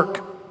must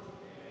work.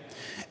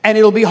 And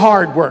it'll be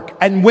hard work.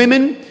 And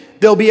women,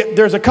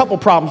 there's a couple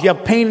problems. You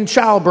have pain in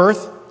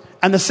childbirth.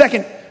 And the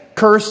second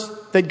curse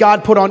that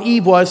God put on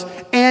Eve was,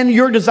 and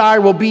your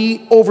desire will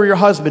be over your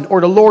husband,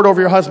 or to lord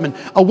over your husband.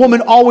 A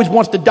woman always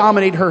wants to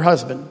dominate her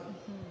husband.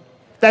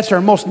 That's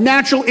her most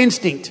natural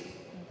instinct.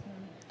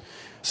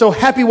 So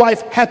happy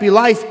wife, happy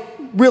life,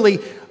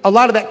 really, a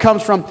lot of that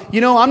comes from,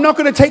 I'm not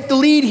going to take the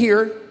lead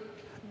here.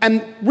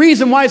 And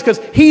reason why is because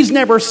he's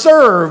never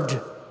served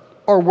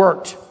or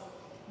worked.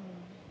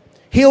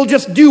 He'll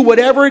just do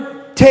whatever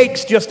it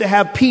takes just to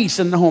have peace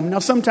in the home. Now,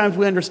 sometimes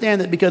we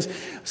understand that because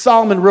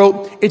Solomon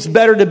wrote, it's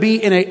better to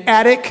be in an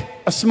attic,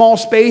 a small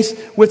space,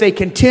 with a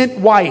content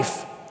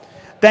wife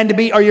than to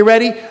be, are you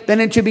ready?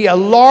 Than to be a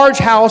large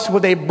house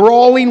with a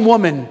brawling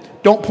woman.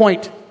 Don't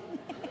point.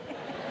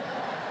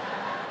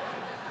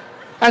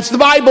 That's the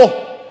Bible.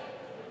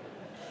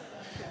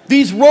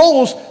 These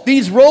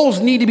roles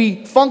need to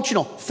be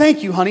functional.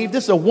 Thank you, honey.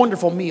 This is a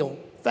wonderful meal.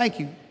 Thank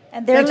you.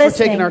 And they're Thanks listening.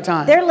 for taking our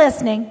time. They're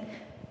listening.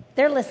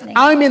 They're listening.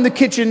 I'm in the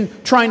kitchen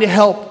trying to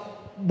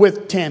help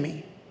with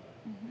Tammy.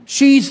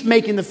 She's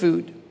making the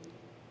food.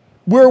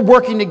 We're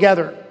working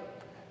together.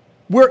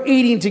 We're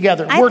eating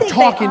together. We're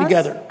talking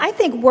together. I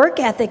think work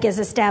ethic is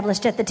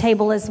established at the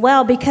table as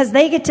well, because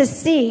they get to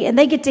see and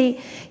they get to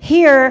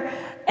hear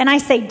and I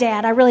say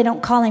dad, I really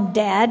don't call him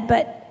dad,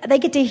 but they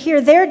get to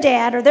hear their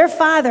dad or their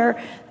father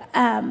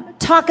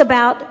talk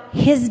about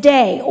his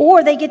day,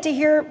 or they get to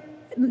hear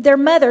their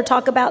mother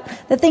talk about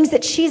the things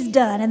that she's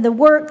done and the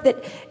work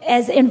that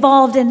is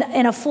involved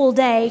in a full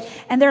day.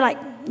 And they're like,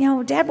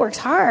 dad works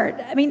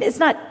hard. I mean,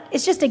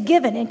 it's just a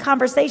given in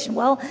conversation.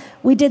 Well,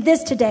 we did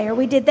this today or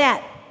we did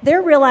that.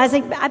 They're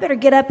realizing I better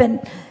get up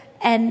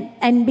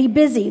and be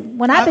busy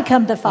when I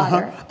become the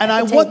father. And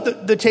I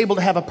want the table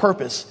to have a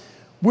purpose.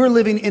 We're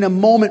living in a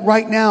moment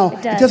right now.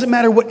 It doesn't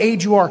matter what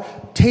age you are.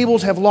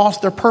 Tables have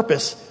lost their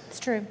purpose. It's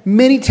true.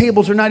 Many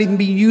tables are not even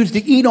being used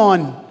to eat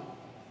on.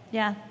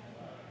 Yeah.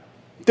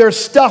 There's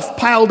stuff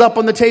piled up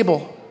on the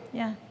table.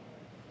 Yeah.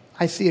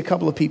 I see a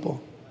couple of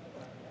people.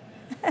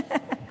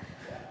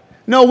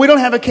 No, we don't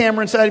have a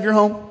camera inside of your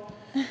home.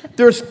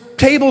 There's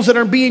tables that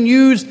are being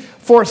used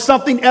for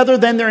something other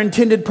than their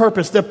intended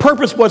purpose. The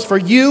purpose was for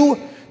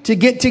you to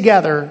get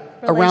together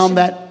around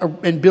that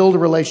and build a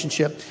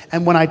relationship.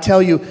 And when I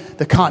tell you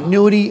the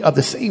continuity of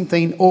the same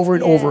thing over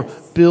and over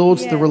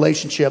builds the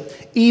relationship.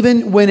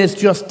 Even when it's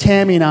just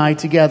Tammy and I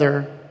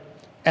together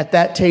at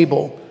that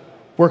table,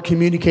 we're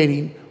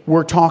communicating,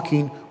 we're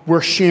talking, we're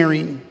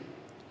sharing,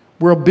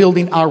 we're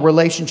building our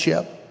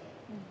relationship.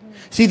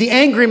 See, the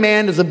angry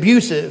man is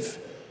abusive.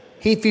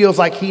 He feels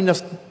like he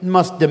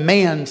must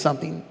demand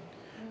something.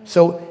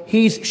 So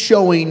he's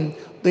showing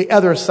the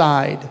other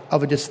side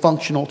of a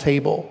dysfunctional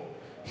table.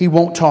 He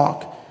won't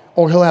talk,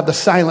 or he'll have the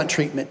silent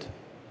treatment.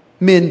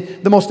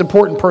 Men, the most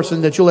important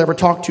person that you'll ever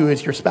talk to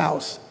is your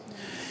spouse.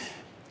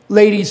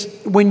 Ladies,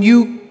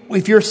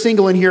 if you're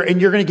single in here and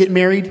you're going to get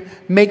married,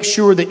 make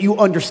sure that you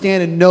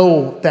understand and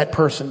know that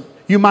person.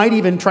 You might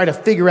even try to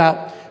figure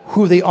out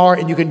who they are,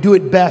 and you can do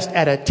it best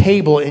at a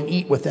table and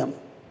eat with them.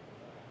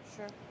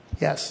 Sure.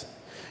 Yes.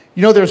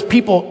 There's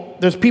people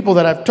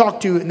that I've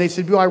talked to, and they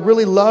said, I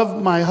really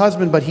love my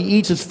husband, but he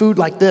eats his food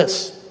like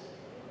this.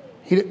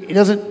 He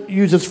doesn't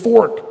use his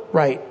fork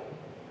right.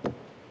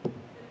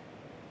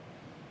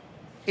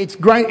 It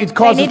causes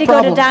problems. I need to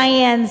go to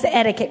Diane's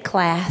etiquette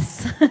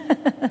class.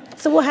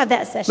 So we'll have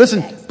that session. Listen,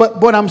 next. But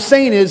what I'm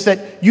saying is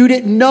that you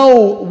didn't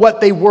know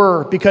what they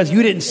were because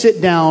you didn't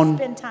sit down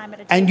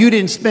and you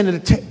didn't spend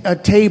at a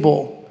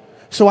table.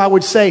 So I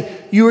would say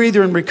you're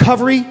either in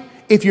recovery.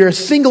 If you're a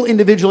single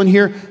individual in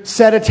here,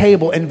 set a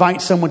table,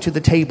 invite someone to the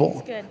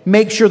table.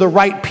 Make sure the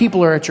right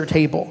people are at your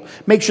table.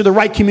 Make sure the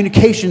right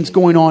communication's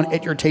going on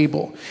at your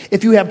table.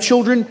 If you have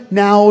children,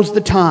 now's the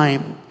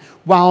time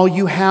while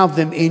you have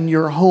them in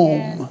your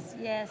home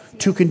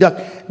to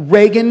conduct.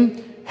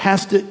 Reagan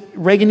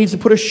needs to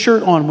put a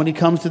shirt on when he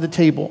comes to the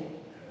table.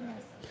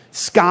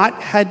 Scott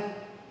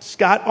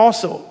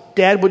also.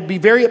 Dad would be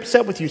very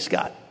upset with you,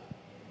 Scott.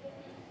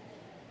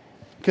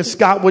 Because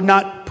Scott would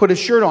not put a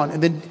shirt on.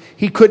 And then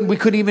we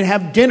couldn't even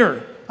have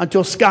dinner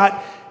until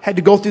Scott had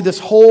to go through this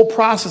whole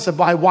process of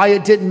why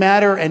it didn't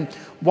matter and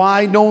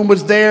why no one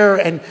was there.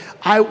 And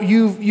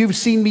you've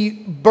seen me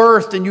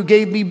birthed and you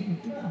gave me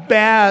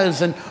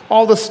baths and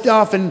all the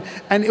stuff. And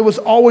it was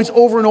always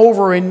over and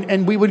over.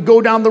 And we would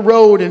go down the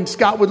road and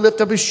Scott would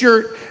lift up his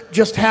shirt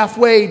just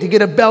halfway to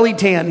get a belly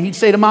tan. He'd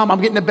say to Mom, I'm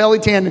getting a belly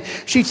tan. And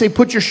she'd say,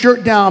 put your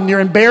shirt down. You're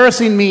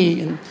embarrassing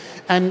me.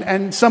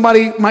 And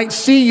somebody might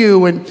see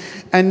you.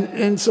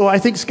 And so I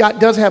think Scott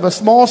does have a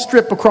small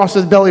strip across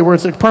his belly where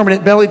it's a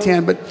permanent belly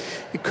tan, but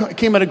it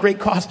came at a great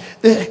cost.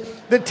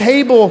 The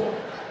table,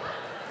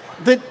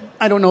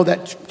 I don't know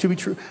that to be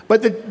true,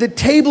 but the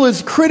table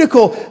is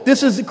critical.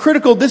 This is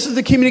critical. This is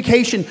the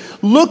communication.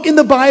 Look in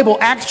the Bible,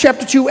 Acts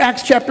chapter 2,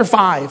 Acts chapter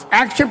 5.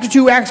 Acts chapter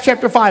 2, Acts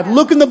chapter 5.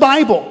 Look in the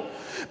Bible.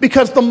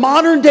 Because the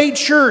modern day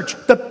church,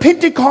 the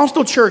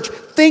Pentecostal church,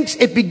 thinks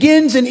it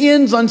begins and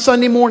ends on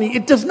Sunday morning.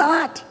 It does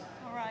not.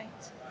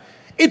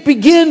 It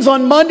begins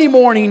on Monday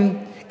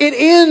morning, it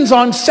ends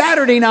on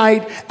Saturday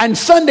night, and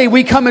Sunday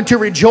we come in to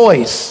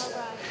rejoice.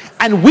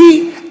 And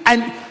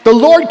the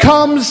Lord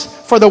comes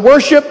for the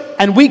worship,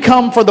 and we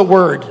come for the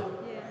word.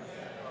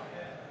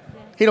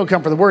 He don't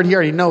come for the word, he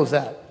already knows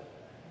that.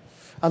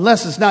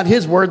 Unless it's not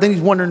his word, then he's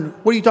wondering,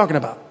 what are you talking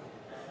about?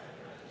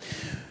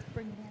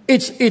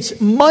 It's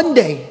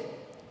Monday.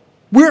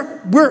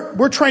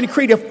 We're trying to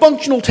create a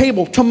functional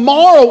table.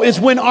 Tomorrow is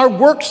when our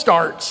work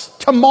starts.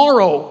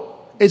 Tomorrow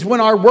is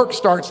when our work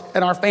starts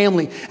at our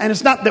family. And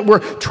it's not that we're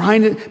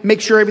trying to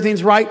make sure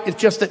everything's right.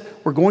 It's just that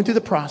we're going through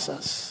the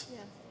process.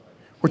 Yes.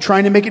 We're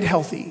trying to make it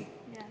healthy,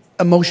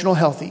 emotional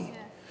healthy,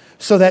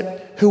 so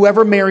that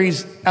whoever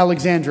marries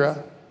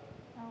Alexandra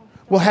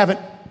will have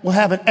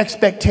an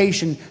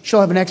expectation.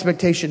 She'll have an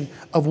expectation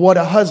of what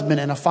a husband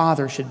and a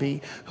father should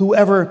be.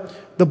 Whoever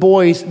the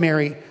boys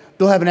marry,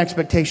 they'll have an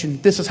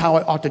expectation. This is how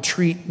I ought to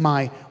treat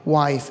my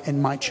wife and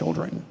my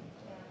children.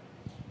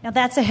 Now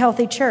that's a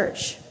healthy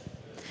church.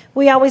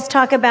 We always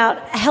talk about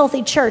a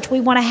healthy church. We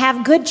want to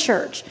have good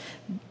church.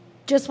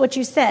 Just what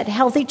you said.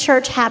 Healthy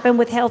church happen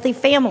with healthy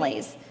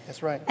families.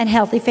 That's right. And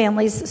healthy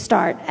families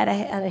start at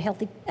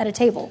a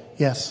table.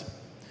 Yes.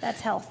 That's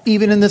health.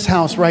 Even in this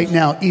house right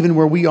now, even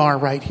where we are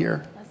right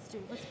here.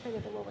 Let's pray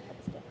that the Lord would help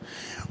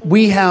us do.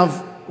 We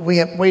have, wait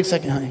a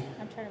second, honey.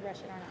 I'm trying to rush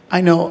it, aren't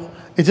I know.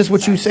 Is this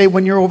what you say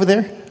when you're over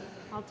there?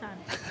 All time.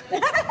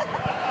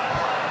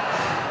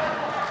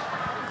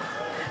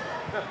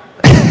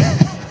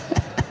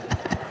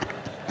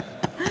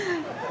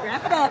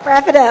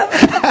 Wrap it up.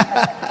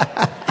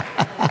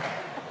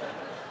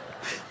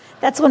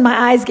 That's when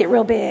my eyes get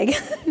real big.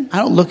 I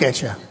don't look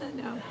at you.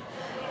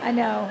 I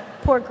know.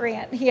 Poor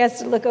Grant. He has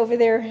to look over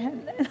there,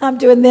 and I'm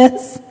doing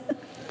this.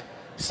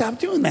 Stop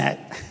doing that.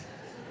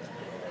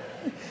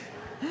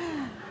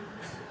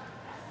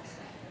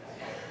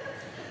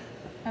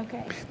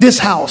 Okay. This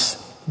house,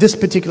 this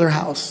particular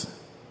house,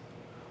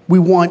 we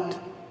want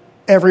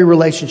every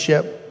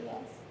relationship, Yes.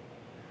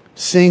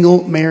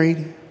 single,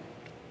 married,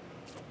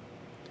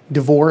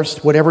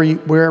 divorced, wherever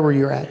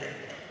you're at.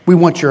 We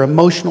want your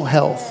emotional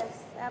health.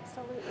 Yes,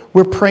 absolutely.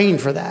 We're praying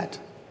for that.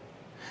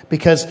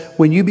 Because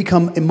when you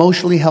become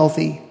emotionally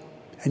healthy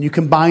and you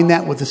combine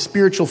that with the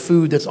spiritual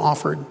food that's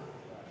offered,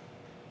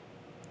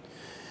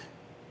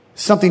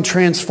 something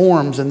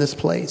transforms in this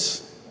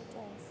place.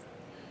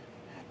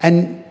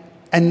 And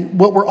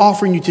what we're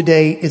offering you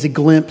today is a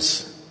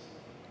glimpse.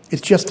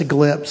 It's just a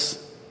glimpse.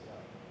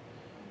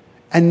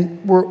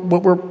 And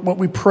what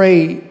we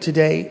pray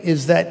today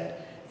is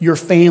that your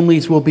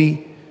families will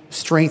be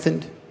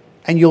strengthened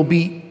and you'll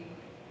be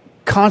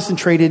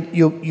concentrated.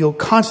 You'll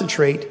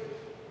concentrate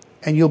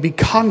and you'll be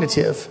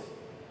cognitive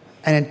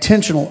and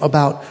intentional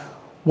about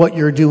what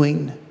you're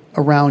doing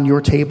around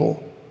your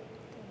table.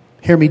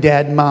 Hear me,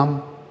 Dad,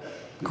 Mom,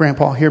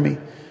 Grandpa, hear me.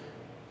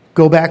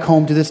 Go back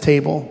home to this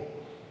table.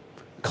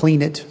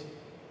 Clean it.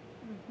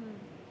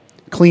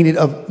 Clean it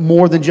of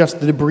more than just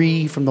the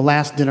debris from the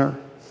last dinner.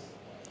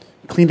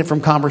 Clean it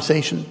from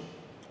conversation.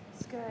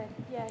 That's good.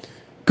 Yes.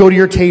 Go to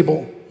your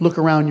table. Look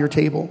around your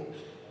table.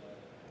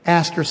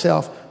 Ask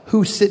yourself,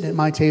 who's sitting at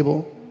my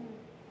table?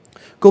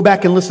 Go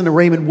back and listen to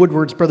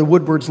Brother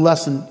Woodward's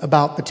lesson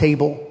about the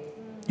table.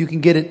 You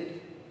can get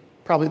it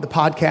probably at the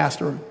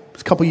podcast or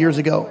a couple years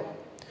ago.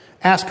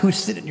 Ask who's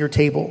sitting at your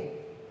table.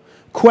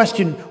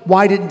 Question,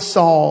 why didn't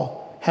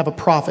Saul have a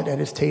prophet at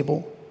his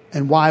table?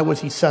 And why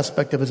was he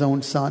suspect of his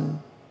own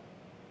son?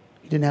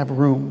 He didn't have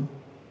room.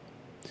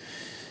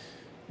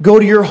 Go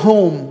to your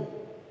home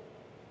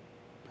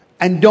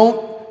and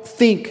don't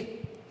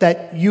think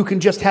that you can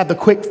just have the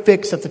quick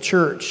fix at the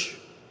church.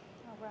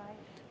 All right.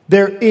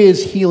 There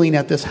is healing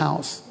at this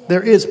house.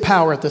 There is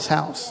power at this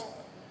house.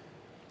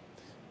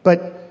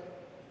 But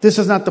this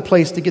is not the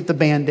place to get the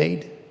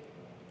Band-Aid,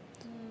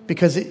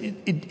 because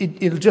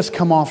it'll just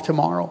come off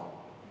tomorrow.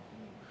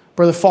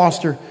 Brother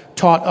Foster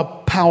taught a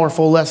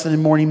powerful lesson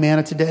in Morning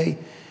Manna today.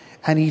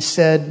 And he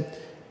said,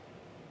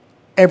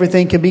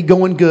 everything can be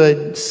going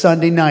good.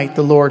 Sunday night,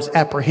 the Lord's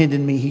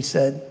apprehended me, he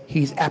said.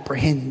 He's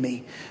apprehended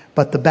me.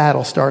 But the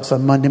battle starts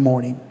on Monday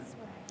morning.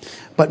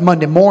 But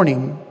Monday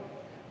morning,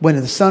 when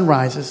the sun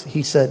rises,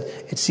 he said,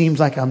 it seems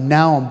like I'm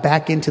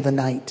back into the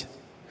night.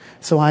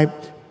 So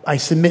I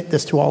submit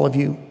this to all of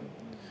you.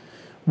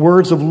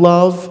 Words of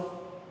love,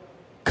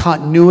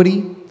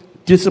 continuity,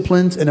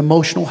 disciplines, and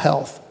emotional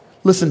health.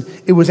 Listen,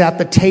 it was at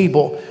the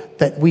table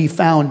that we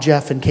found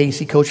Jeff and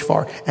Casey, Coach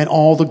Farr, and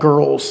all the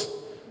girls.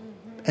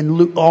 And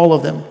Luke, all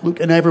of them,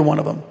 Luke and every one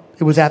of them.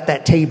 It was at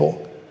that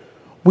table.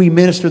 We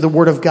minister the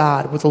word of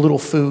God with a little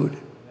food.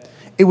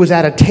 It was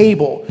at a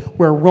table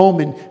where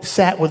Roman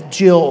sat with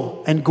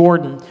Jill and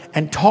Gordon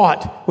and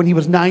taught, when he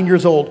was 9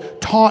 years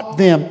old, taught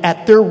them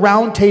at their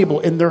round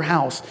table in their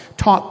house,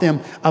 taught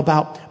them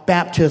about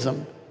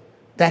baptism.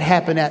 That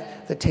happened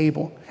at the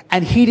table.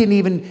 And he didn't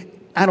even,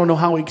 I don't know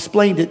how he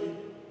explained it,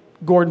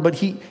 Gordon, but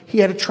he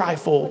had a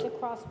trifold.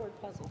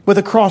 With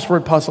a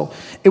crossword puzzle.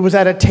 It was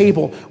at a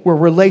table where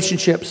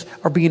relationships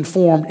are being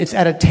formed. It's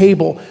at a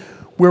table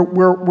where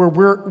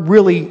we're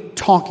really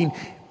talking.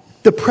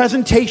 The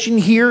presentation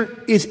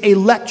here is a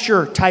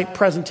lecture type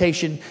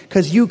presentation,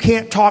 because you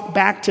can't talk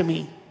back to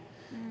me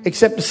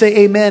except to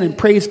say amen and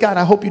praise God.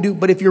 I hope you do.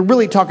 But if you're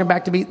really talking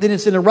back to me, then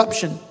it's an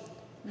interruption.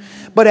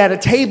 But at a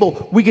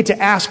table, we get to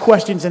ask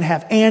questions and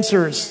have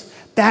answers.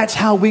 That's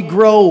how we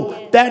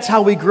grow. That's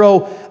how we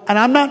grow. And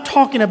I'm not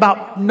talking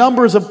about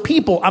numbers of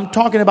people. I'm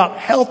talking about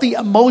healthy,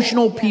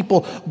 emotional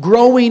people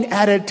growing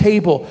at a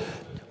table.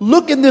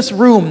 Look in this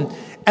room,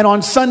 and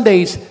on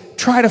Sundays,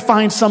 try to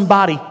find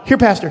somebody, here,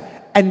 Pastor,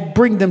 and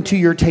bring them to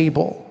your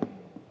table.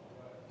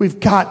 We've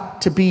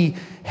got to be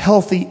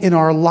healthy in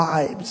our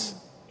lives.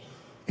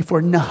 If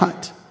we're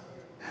not,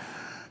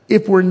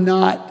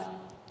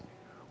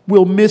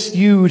 we'll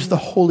misuse the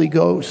Holy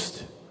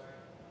Ghost,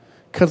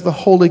 because the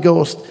Holy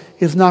Ghost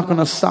is not going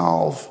to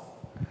solve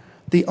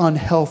the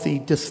unhealthy,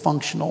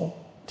 dysfunctional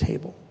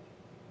table.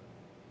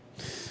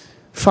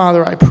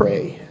 Father, I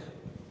pray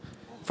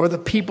for the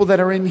people that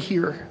are in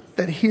here,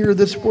 that hear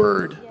this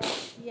word,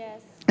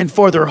 and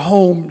for their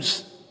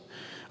homes.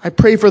 I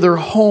pray for their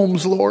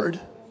homes, Lord.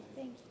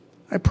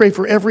 I pray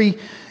for every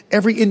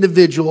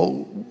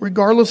individual,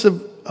 regardless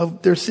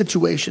of their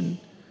situation.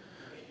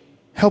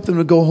 Help them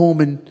to go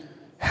home and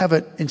have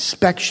an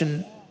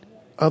inspection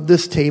of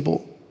this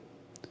table.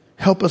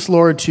 Help us,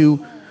 Lord,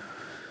 to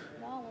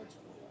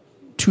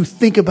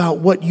think about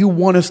what you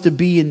want us to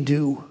be and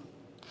do.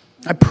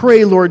 I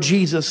pray, Lord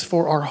Jesus,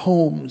 for our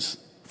homes,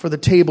 for the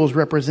tables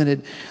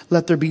represented.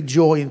 Let there be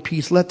joy and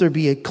peace. Let there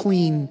be a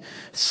clean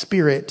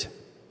spirit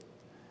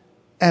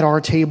at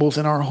our tables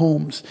and our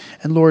homes.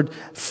 And Lord,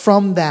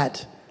 from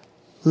that,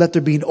 let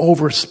there be an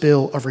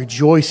overspill of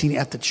rejoicing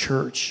at the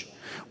church.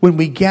 When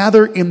we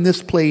gather in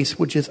this place,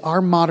 which is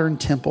our modern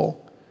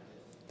temple,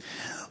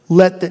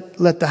 let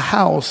the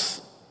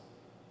house,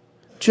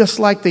 just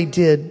like they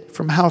did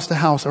from house to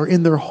house or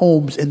in their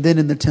homes and then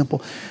in the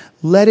temple,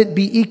 let it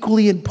be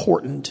equally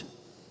important.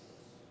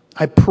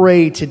 I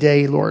pray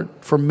today, Lord,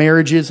 for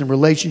marriages and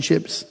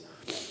relationships.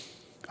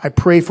 I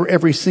pray for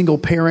every single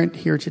parent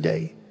here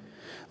today.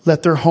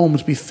 Let their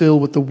homes be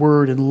filled with the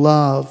word and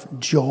love,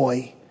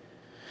 joy.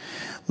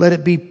 Let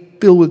it be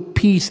filled with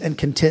peace and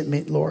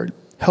contentment, Lord.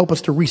 Help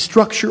us to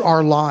restructure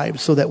our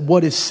lives so that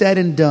what is said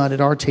and done at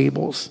our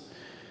tables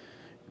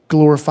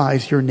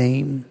glorifies your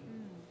name.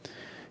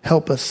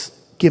 Help us,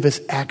 give us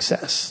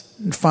access.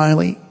 And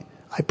finally,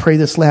 I pray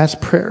this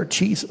last prayer,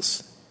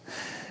 Jesus.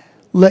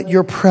 Let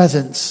your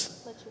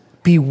presence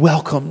be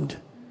welcomed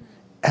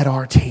at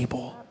our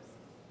table.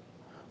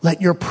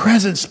 Let your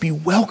presence be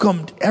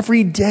welcomed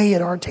every day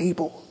at our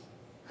table.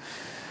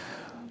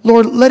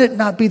 Lord, let it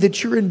not be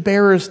that you're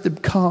embarrassed to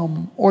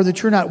come or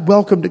that you're not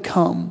welcome to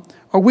come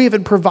or we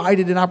haven't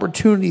provided an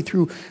opportunity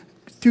through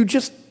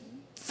just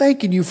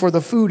thanking you for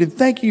the food and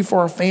thanking you for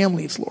our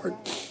families, Lord.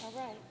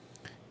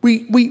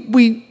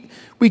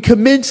 We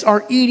commence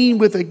our eating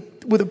with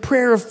a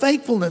prayer of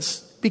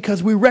thankfulness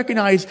because we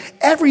recognize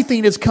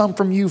everything has come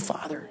from you,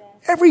 Father.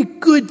 Every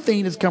good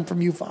thing has come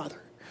from you, Father.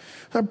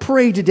 I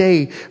pray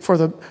today for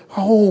the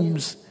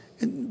homes.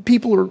 And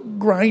people are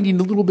grinding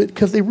a little bit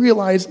because they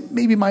realize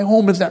maybe my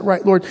home is not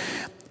right, Lord.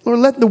 Lord,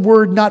 let the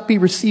word not be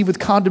received with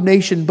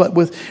condemnation, but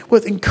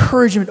with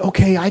encouragement.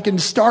 Okay, I can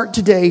start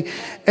today,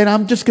 and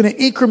I'm just going to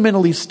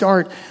incrementally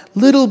start.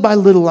 Little by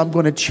little, I'm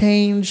going to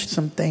change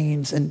some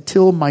things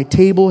until my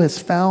table has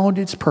found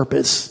its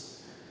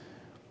purpose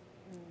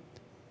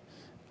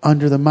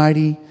under the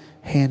mighty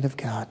hand of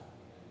God.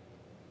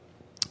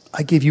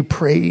 I give you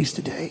praise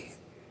today.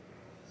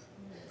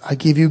 I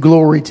give you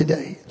glory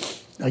today.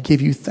 I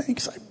give you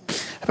thanks. I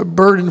have a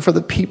burden for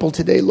the people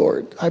today,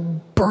 Lord.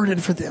 I'm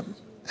burdened for them.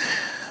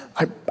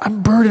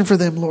 I'm burdened for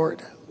them,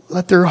 Lord.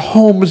 Let their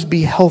homes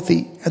be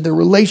healthy and their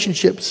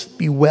relationships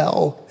be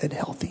well and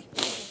healthy.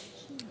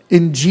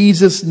 In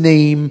Jesus'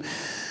 name,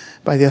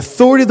 by the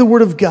authority of the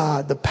word of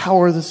God, the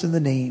power that's in the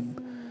name,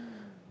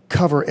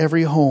 cover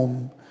every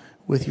home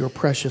with your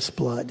precious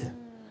blood.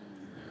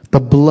 The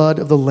blood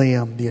of the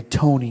Lamb, the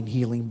atoning,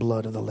 healing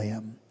blood of the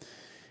Lamb.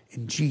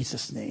 In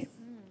Jesus' name,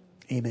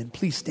 amen.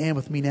 Please stand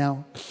with me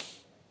now.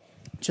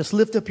 Just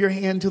lift up your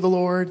hand to the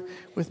Lord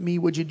with me.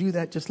 Would you do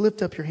that? Just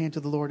lift up your hand to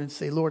the Lord and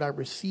say, Lord, I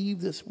receive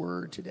this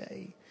word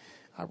today.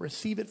 I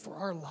receive it for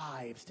our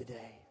lives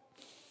today.